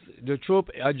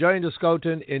joined the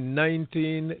scouting in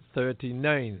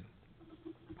 1939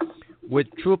 with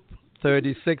Troop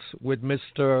 36 with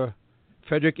Mr.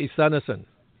 Frederick E. Sanderson.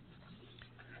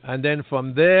 And then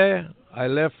from there, I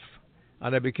left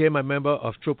and I became a member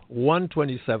of Troop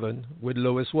 127 with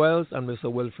Lois Wells and Mr.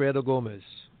 Wilfredo Gomez.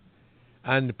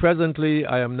 And presently,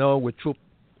 I am now with Troop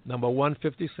number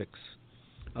 156,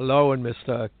 allowing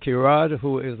Mr. Kirad,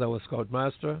 who is our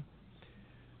Scoutmaster,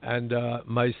 and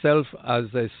myself as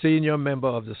a senior member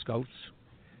of the Scouts,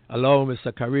 along with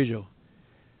Mr. Carrillo.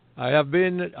 I have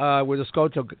been with the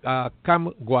Scouts of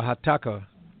Camp Oaxaca.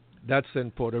 That's in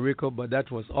Puerto Rico, but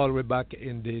that was all the way back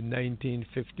in the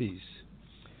 1950s.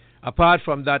 Apart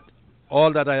from that,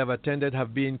 all that I have attended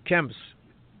have been camps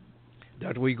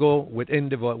that we go within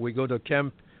we go to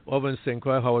camp over in St.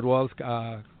 Croix, Howard Walls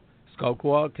Scout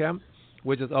Wall Camp,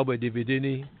 which is over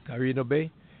Dividini, Carino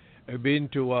Bay. I've been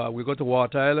to, we go to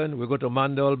Watt Island, we go to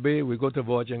Mandel Bay, we go to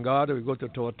Virgin Gorda, we go to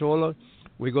Tortola,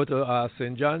 we go to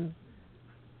St. John,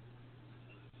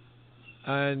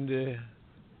 and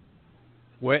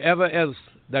wherever else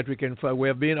that we can find. We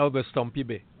have been over Stumpy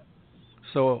Bay.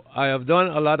 So I have done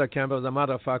a lot of camps. As a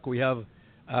matter of fact, we have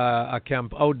a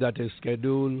camp out that is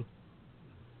scheduled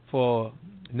for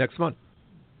next month.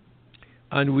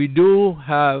 And we do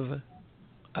have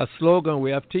a slogan.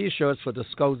 We have T-shirts for the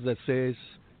scouts that says,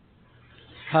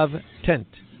 "Have tent,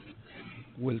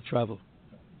 will travel."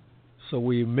 So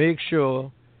we make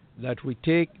sure that we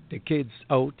take the kids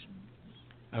out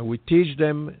and we teach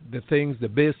them the things, the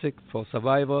basic for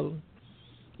survival,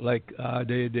 like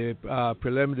the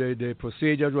preliminary, the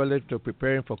procedures related to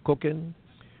preparing for cooking,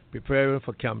 preparing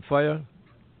for campfire.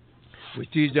 We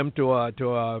teach them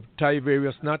to tie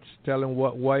various knots, tell them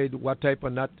what type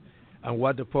of knot and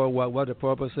what the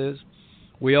purpose is.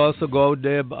 We also go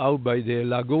out by the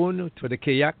lagoon to the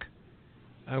kayak,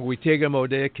 and we take them out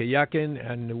there kayaking,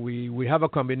 and we have a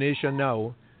combination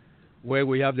now where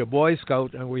we have the Boy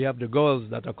Scout and we have the girls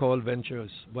that are called Ventures.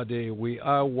 But we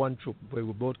are one troop. We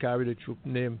both carry the troop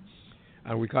name,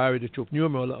 and we carry the troop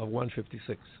numeral of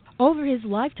 156. Over his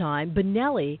lifetime,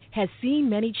 Bonelli has seen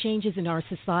many changes in our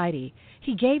society.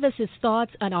 He gave us his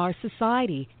thoughts on our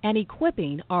society and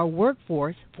equipping our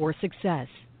workforce for success.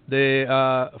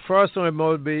 The first one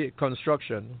would be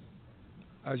construction.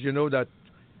 As you know that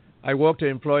I worked in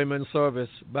employment service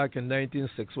back in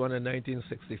 1961 and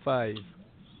 1965.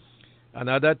 And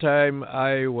at that time,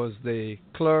 I was the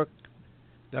clerk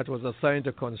that was assigned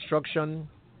to construction,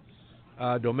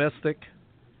 domestic,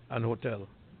 and hotel.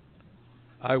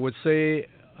 I would say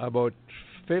about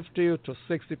 50 to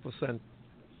 60%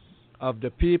 of the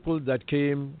people that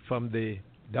came from the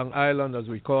Dung Island, as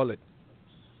we call it,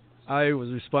 I was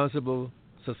responsible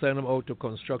to send them out to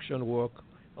construction work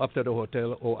up to the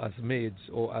hotel, or as maids,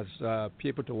 or as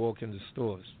people to work in the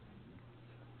stores.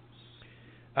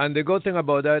 And the good thing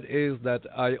about that is that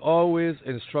I always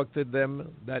instructed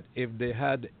them that if they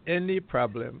had any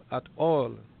problem at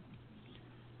all,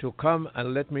 to come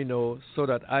and let me know so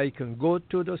that I can go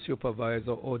to the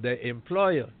supervisor or the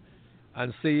employer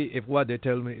and see if what they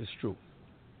tell me is true.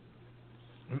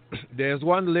 There's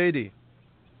one lady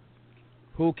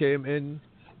who came in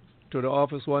to the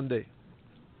office one day.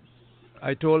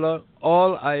 I told her,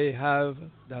 all I have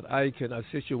that I can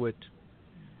assist you with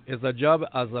is a job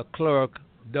as a clerk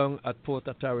down at Port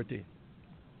Authority.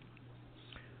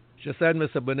 She said,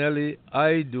 Mr. Bonelli,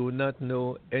 I do not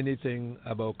know anything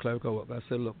about clerical work. I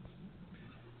said, look,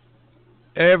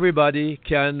 everybody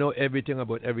can know everything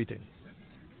about everything.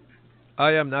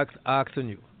 I am not asking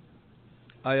you.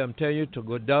 I am telling you to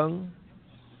go down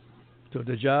to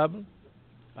the job,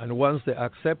 and once they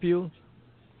accept you,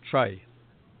 try.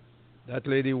 That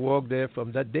lady worked there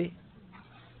from that day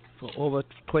for over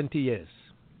 20 years,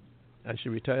 and she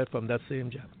retired from that same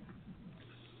job.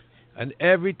 And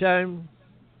every time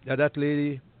that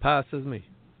lady passes me,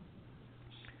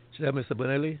 she said, Mr.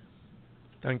 Bonelli,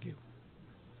 thank you.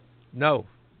 Now,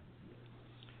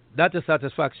 that is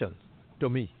satisfaction to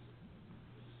me.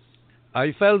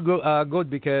 I felt good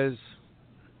because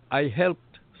I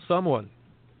helped someone.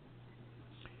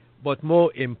 But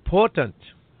more important,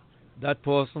 that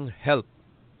person helped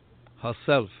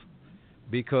herself,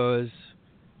 because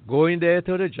going there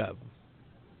to the job,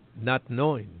 not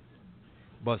knowing,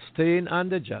 but staying on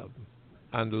the job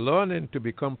and learning to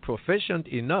become proficient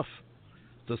enough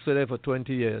to stay there for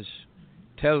 20 years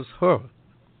tells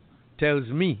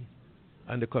me,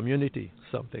 and the community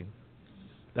something.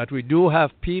 That we do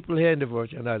have people here in the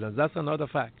Virgin Islands. That's another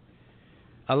fact.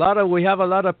 We have a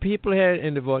lot of people here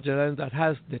in the Virgin Islands that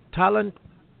has the talent,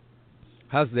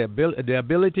 has the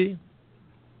ability,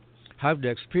 have the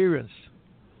experience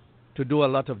to do a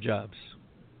lot of jobs.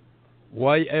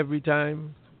 Why every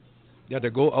time that they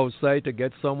go outside to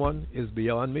get someone is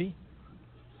beyond me.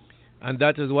 And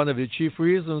that is one of the chief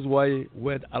reasons why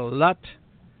when a lot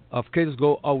of kids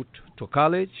go out to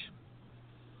college,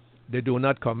 they do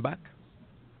not come back.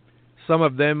 Some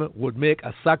of them would make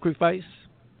a sacrifice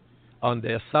on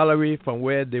their salary from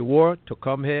where they were to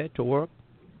come here to work.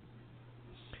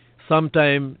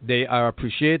 Sometimes they are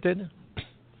appreciated.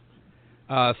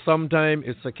 Sometimes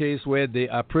it's a case where they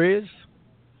are praised.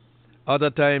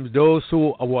 Other times those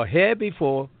who were here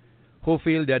before, who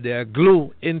feel that they are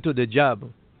glued into the job,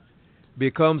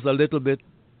 becomes a little bit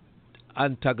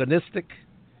antagonistic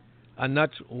and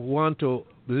not want to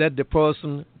let the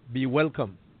person be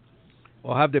welcome.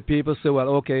 Or have the people say, well,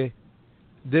 okay,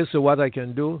 this is what I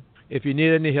can do. If you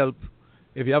need any help,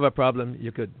 if you have a problem,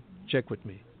 you could check with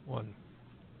me. One.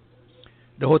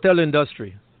 The hotel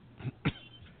industry.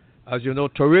 As you know,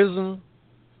 tourism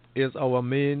is our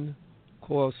main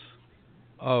course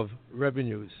of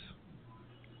revenues.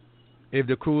 If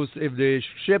the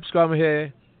ships come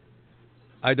here,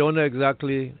 I don't know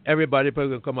exactly, everybody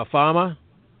probably become a farmer.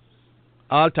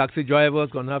 All taxi drivers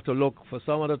going to have to look for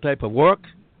some other type of work,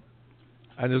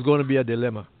 and it's going to be a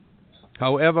dilemma.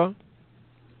 However,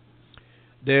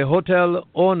 the hotel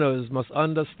owners must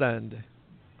understand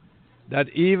that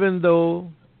even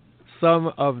though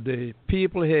some of the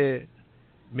people here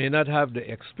may not have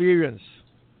the experience,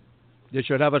 they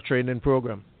should have a training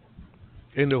program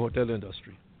in the hotel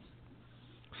industry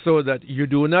so that you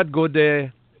do not go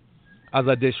there as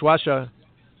a dishwasher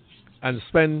and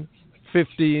spend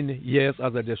 15 years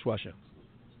as a dishwasher.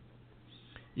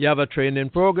 You have a training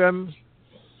program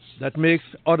that makes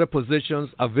other positions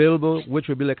available, which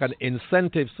will be like an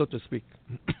incentive, so to speak,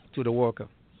 to the worker.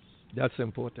 That's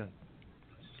important.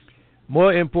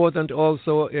 More important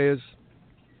also is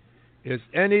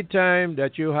any time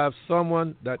that you have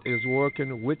someone that is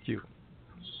working with you,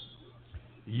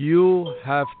 you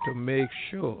have to make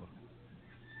sure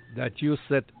that you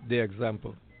set the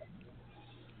example.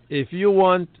 If you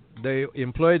want the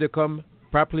employee to come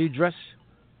properly dressed,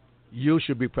 you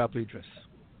should be properly dressed.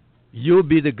 You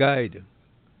be the guide.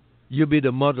 You be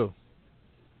the model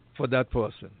for that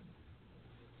person.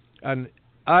 And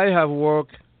I have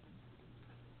worked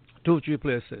 2-3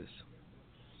 places.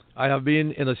 I have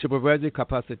been in a supervisory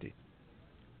capacity.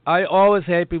 I always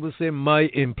hear people say, my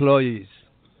employees.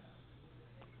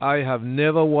 I have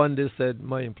never one day said,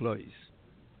 my employees.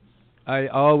 I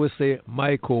always say,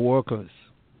 my co-workers.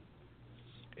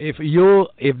 If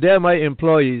they're my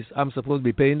employees, I'm supposed to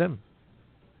be paying them.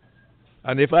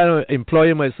 And if I don't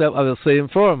employ myself at the same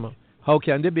firm, how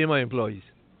can they be my employees?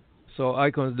 So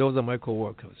those are my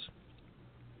co-workers.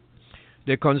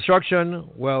 The construction,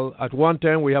 well, at one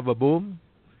time we have a boom.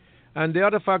 And the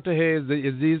other factor here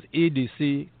is these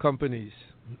EDC companies.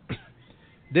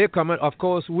 They come in, of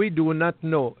course, we do not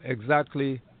know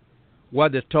exactly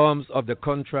what the terms of the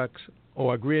contracts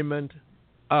or agreement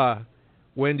are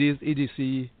when these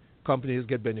EDC companies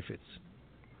get benefits.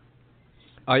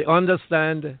 I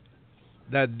understand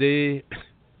that they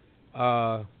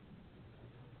are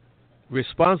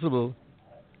responsible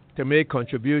to make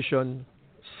contribution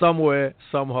somewhere,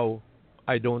 somehow.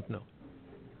 I don't know.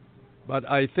 But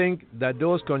I think that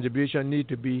those contributions need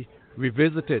to be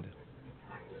revisited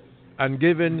and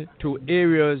given to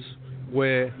areas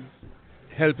where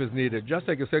help is needed. Just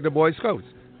like you said, the Boy Scouts.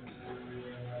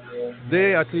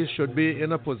 They at least should be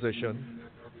in a position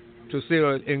to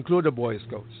say, include the Boy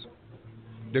Scouts,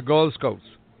 the Girl Scouts,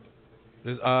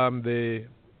 the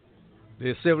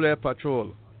Civil Air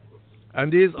Patrol,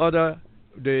 and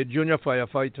the junior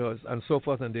firefighters, and so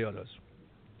forth, and the others.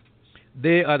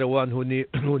 They are the ones who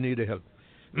need the help.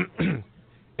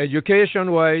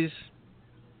 Education-wise,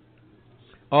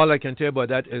 all I can tell about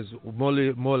that is more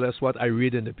or less what I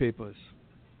read in the papers.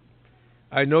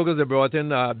 I know because they brought in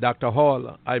Dr.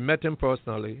 Hall. I met him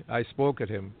personally. I spoke at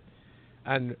him.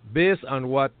 And based on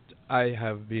what I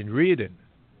have been reading,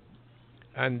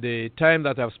 and the time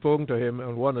that I've spoken to him,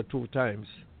 and 1 or 2 times,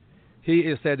 he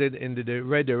is headed in the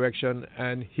right direction,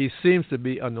 and he seems to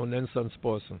be a no-nonsense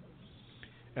person.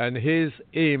 And his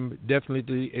aim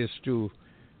definitely is to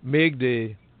make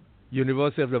the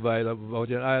University of the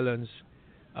Virgin Islands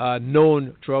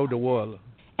known throughout the world.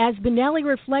 As Bonelli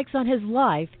reflects on his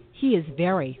life, he is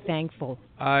very thankful.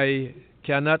 I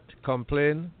cannot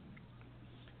complain.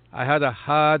 I had a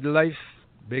hard life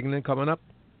beginning coming up,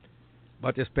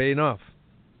 but it's paying off.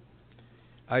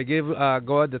 I give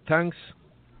God the thanks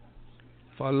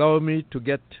for allowing me to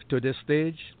get to this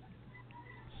stage.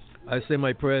 I say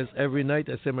my prayers every night.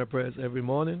 I say my prayers every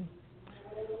morning.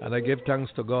 And I give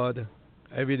thanks to God.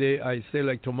 Every day I say,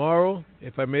 like tomorrow,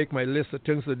 if I make my list of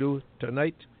things to do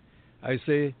tonight, I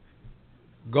say,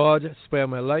 God, spare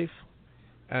my life.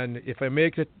 And if I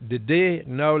make it the day,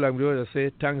 now I'm going to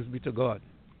say, thanks be to God.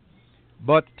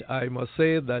 But I must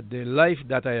say that the life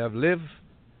that I have lived,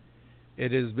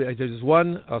 it is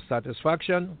one of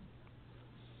satisfaction.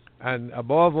 And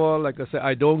above all, like I say,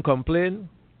 I don't complain.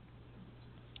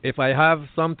 If I have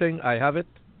something, I have it.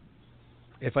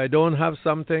 If I don't have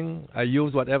something, I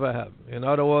use whatever I have. In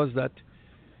other words, that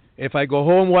if I go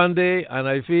home one day and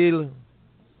I feel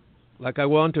like I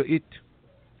want to eat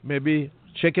maybe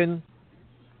chicken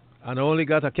and I only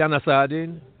got a can of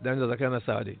sardine, then there's a can of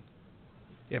sardine.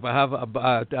 If I have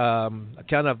a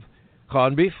can of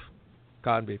corned beef.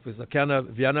 It's a can of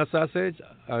Vienna sausage,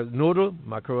 a noodle,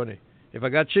 macaroni. If I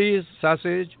got cheese,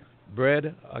 sausage,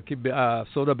 bread, I keep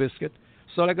soda biscuit.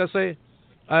 So like I say,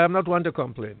 I am not one to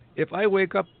complain. If I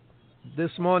wake up this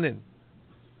morning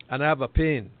and I have a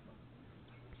pain,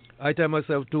 I tell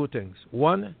myself 2 things.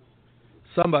 1,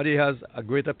 somebody has a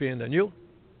greater pain than you.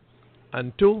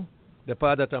 And 2, the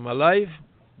part that I'm alive,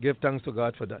 give thanks to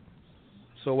God for that.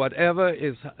 So whatever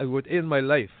is within my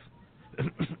life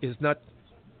is not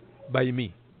by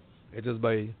me. It is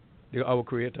by our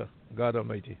Creator, God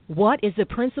Almighty. What is the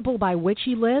principle by which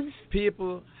he lives?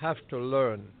 People have to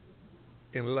learn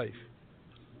in life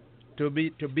to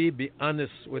be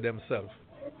honest with themselves.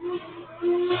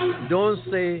 Don't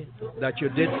say that you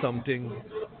did something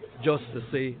just to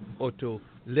say or to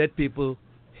let people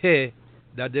hear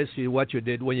that they see what you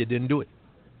did when you didn't do it.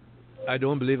 I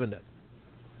don't believe in that.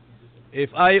 If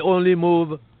I only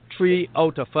move 3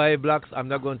 out of 5 blocks, I'm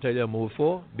not going to tell you to move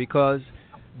 4, because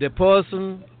the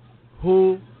person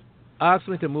who asked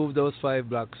me to move those 5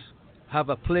 blocks have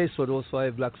a place for those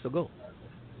 5 blocks to go.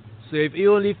 So if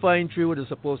you only find 3 where they're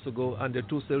supposed to go and the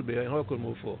 2 still behind, how can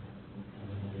move 4?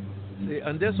 See,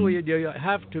 and that's why you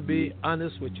have to be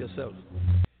honest with yourself.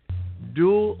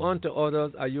 Do unto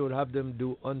others as you would have them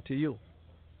do unto you.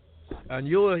 And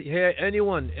you will hear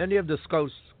anyone, any of the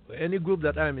scouts, any group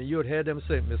that I'm in, you would hear them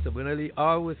say, Mr. Bonelli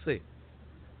always say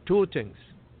 2 things.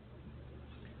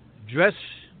 Dress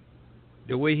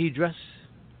the way he dressed,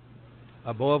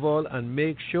 above all, and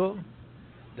make sure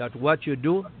that what you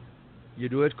do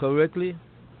it correctly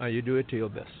and you do it to your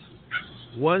best.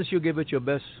 Once you give it your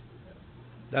best,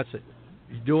 that's it.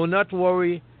 Do not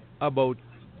worry about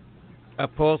a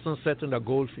person setting a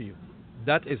goal for you.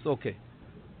 That is okay.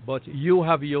 But you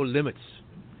have your limits.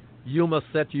 You must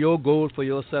set your goal for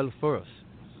yourself first.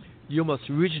 You must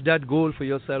reach that goal for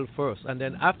yourself first. And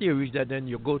then after you reach that, then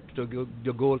you go to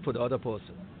your goal for the other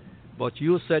person. But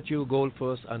you set your goal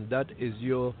first, and that is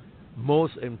your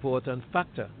most important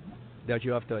factor that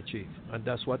you have to achieve. And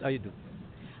that's what I do.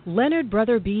 Leonard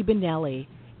Brother B. Bonelli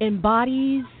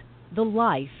embodies the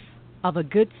life of a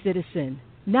good citizen,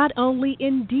 not only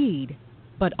in deed,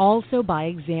 but also by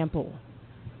example.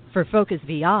 For Focus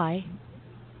VI,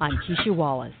 I'm Keisha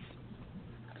Wallace.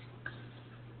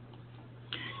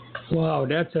 Wow,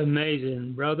 that's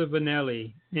amazing. Brother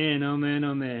Bonelli. Man, oh man,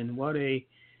 oh man. What a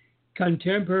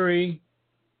contemporary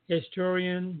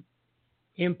historian,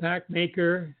 impact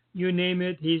maker, you name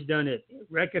it, he's done it.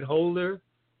 Record holder,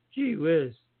 gee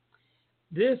whiz.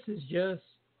 This is just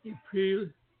a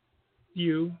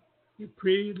preview, a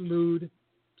prelude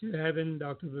to having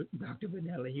Dr.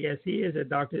 Bonelli. Yes, he is a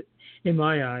doctor in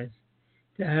my eyes.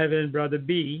 To having Brother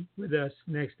B with us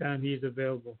next time he's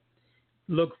available.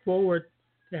 Look forward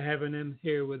to having him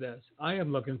here with us. I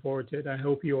am looking forward to it. I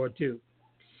hope you are too.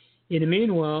 In the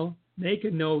meanwhile, make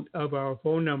a note of our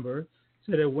phone number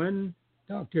so that when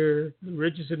Dr.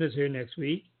 Richardson is here next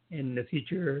week in the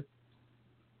future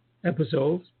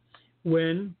episodes,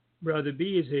 when Brother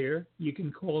B is here, you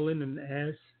can call in and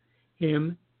ask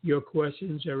him your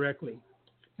questions directly.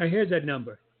 Now, here's that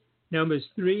number. Number is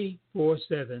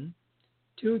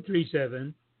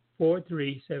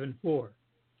 347-237-4374.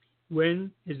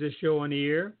 When is the show on the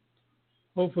air?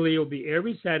 Hopefully, it'll be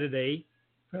every Saturday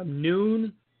from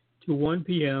noon to 1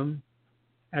 p.m.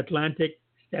 Atlantic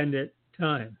Standard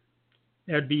Time.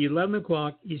 That'd be 11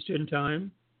 o'clock Eastern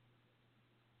Time,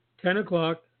 10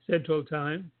 o'clock Central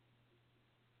Time,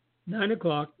 9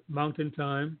 o'clock Mountain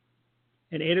Time,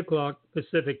 and 8 o'clock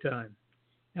Pacific Time.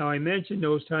 Now, I mention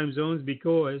those time zones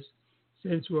because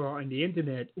since we're on the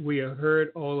internet, we are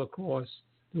heard all across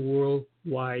the World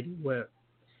Wide Web.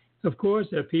 Of course,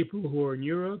 there are people who are in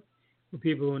Europe, or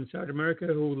people who are in South America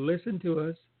who listen to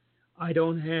us. I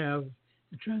don't have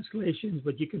the translations,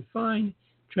 but you can find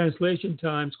translation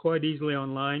times quite easily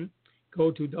online.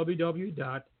 Go to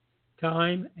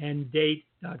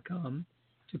www.timeanddate.com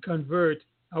to convert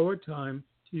our time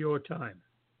to your time.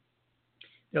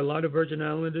 There are a lot of Virgin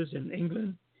Islanders in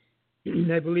England.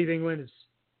 I believe England is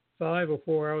 5 or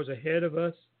 4 hours ahead of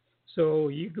us. So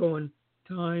you go on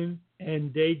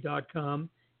timeanddate.com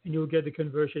and you'll get the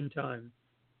conversion time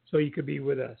so you could be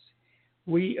with us.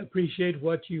 We appreciate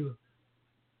what you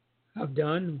have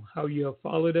done, how you have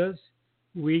followed us.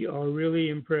 We are really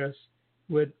impressed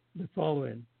with the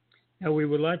following. Now, we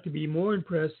would like to be more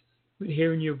impressed with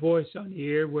hearing your voice on the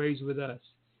airways with us.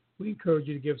 We encourage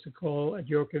you to give us a call at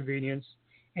your convenience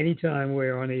anytime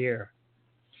we're on the air.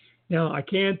 Now, I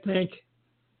can't thank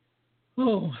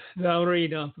Valerie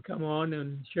enough for coming on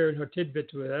and sharing her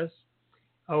tidbits with us.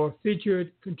 Our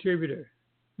featured contributor,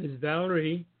 Ms.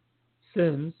 Valerie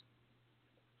Sims,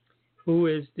 who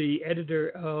is the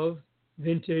editor of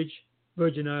Vintage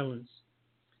Virgin Islands,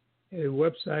 a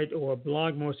website or a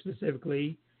blog more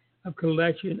specifically, a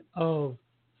collection of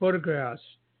photographs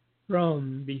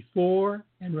from before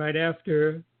and right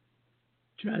after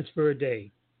transfer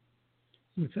day.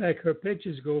 In fact, her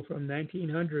pictures go from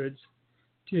 1900s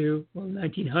to,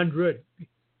 1900,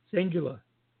 singular,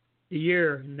 the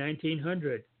year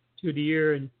 1900 to the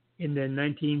year in the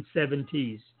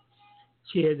 1970s.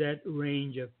 She had that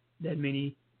range of that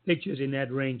many pictures in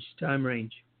that range, time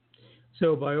range.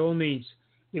 So by all means,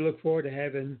 we look forward to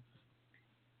having,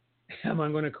 I'm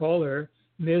going to call her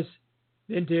Miss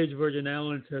Vintage Virgin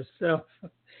Islands herself.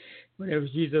 Whenever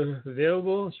she's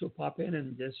available, she'll pop in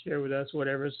and just share with us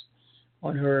whatever's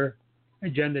on her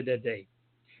agenda that day.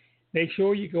 Make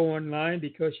sure you go online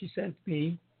because she sent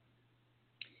me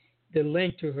the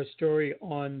link to her story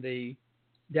on the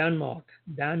Denmark,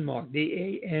 Danmark.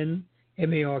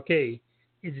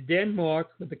 It's Denmark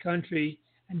with the country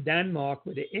and Denmark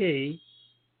with the A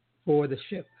for the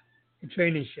ship, the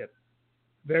training ship.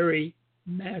 Very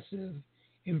massive,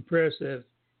 impressive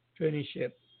training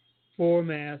ship. 4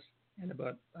 masts and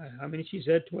about, how many she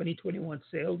said, 21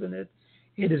 sails in it.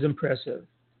 It is impressive.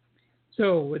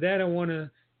 So with that, I want to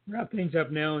wrap things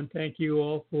up now and thank you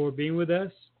all for being with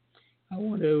us. I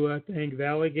want to thank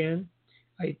Val again.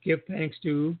 I give thanks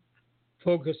to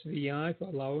Focus VI for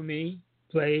allowing me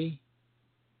to play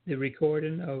the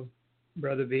recording of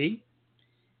Brother V.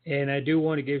 And I do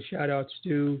want to give shout outs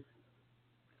to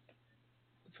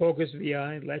Focus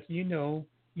VI, let you know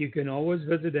you can always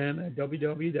visit them at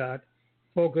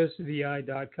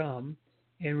www.focusvi.com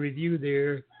and review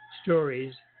their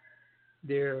stories,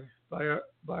 their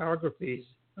biographies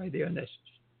right there on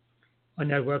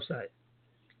that website.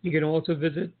 You can also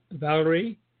visit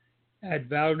Valerie at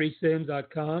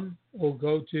valeriesims.com or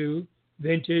go to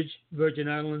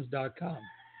vintagevirginislands.com.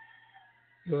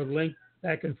 You'll link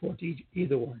back and forth to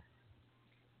either one.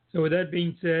 So with that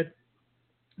being said,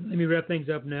 let me wrap things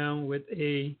up now with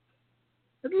a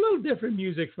little different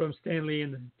music from Stanley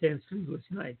and the 10 Sleepless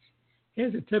Nights.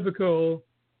 Here's a typical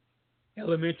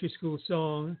elementary school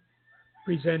song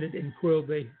presented in Quill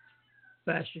Bay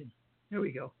fashion. Here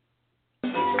we go.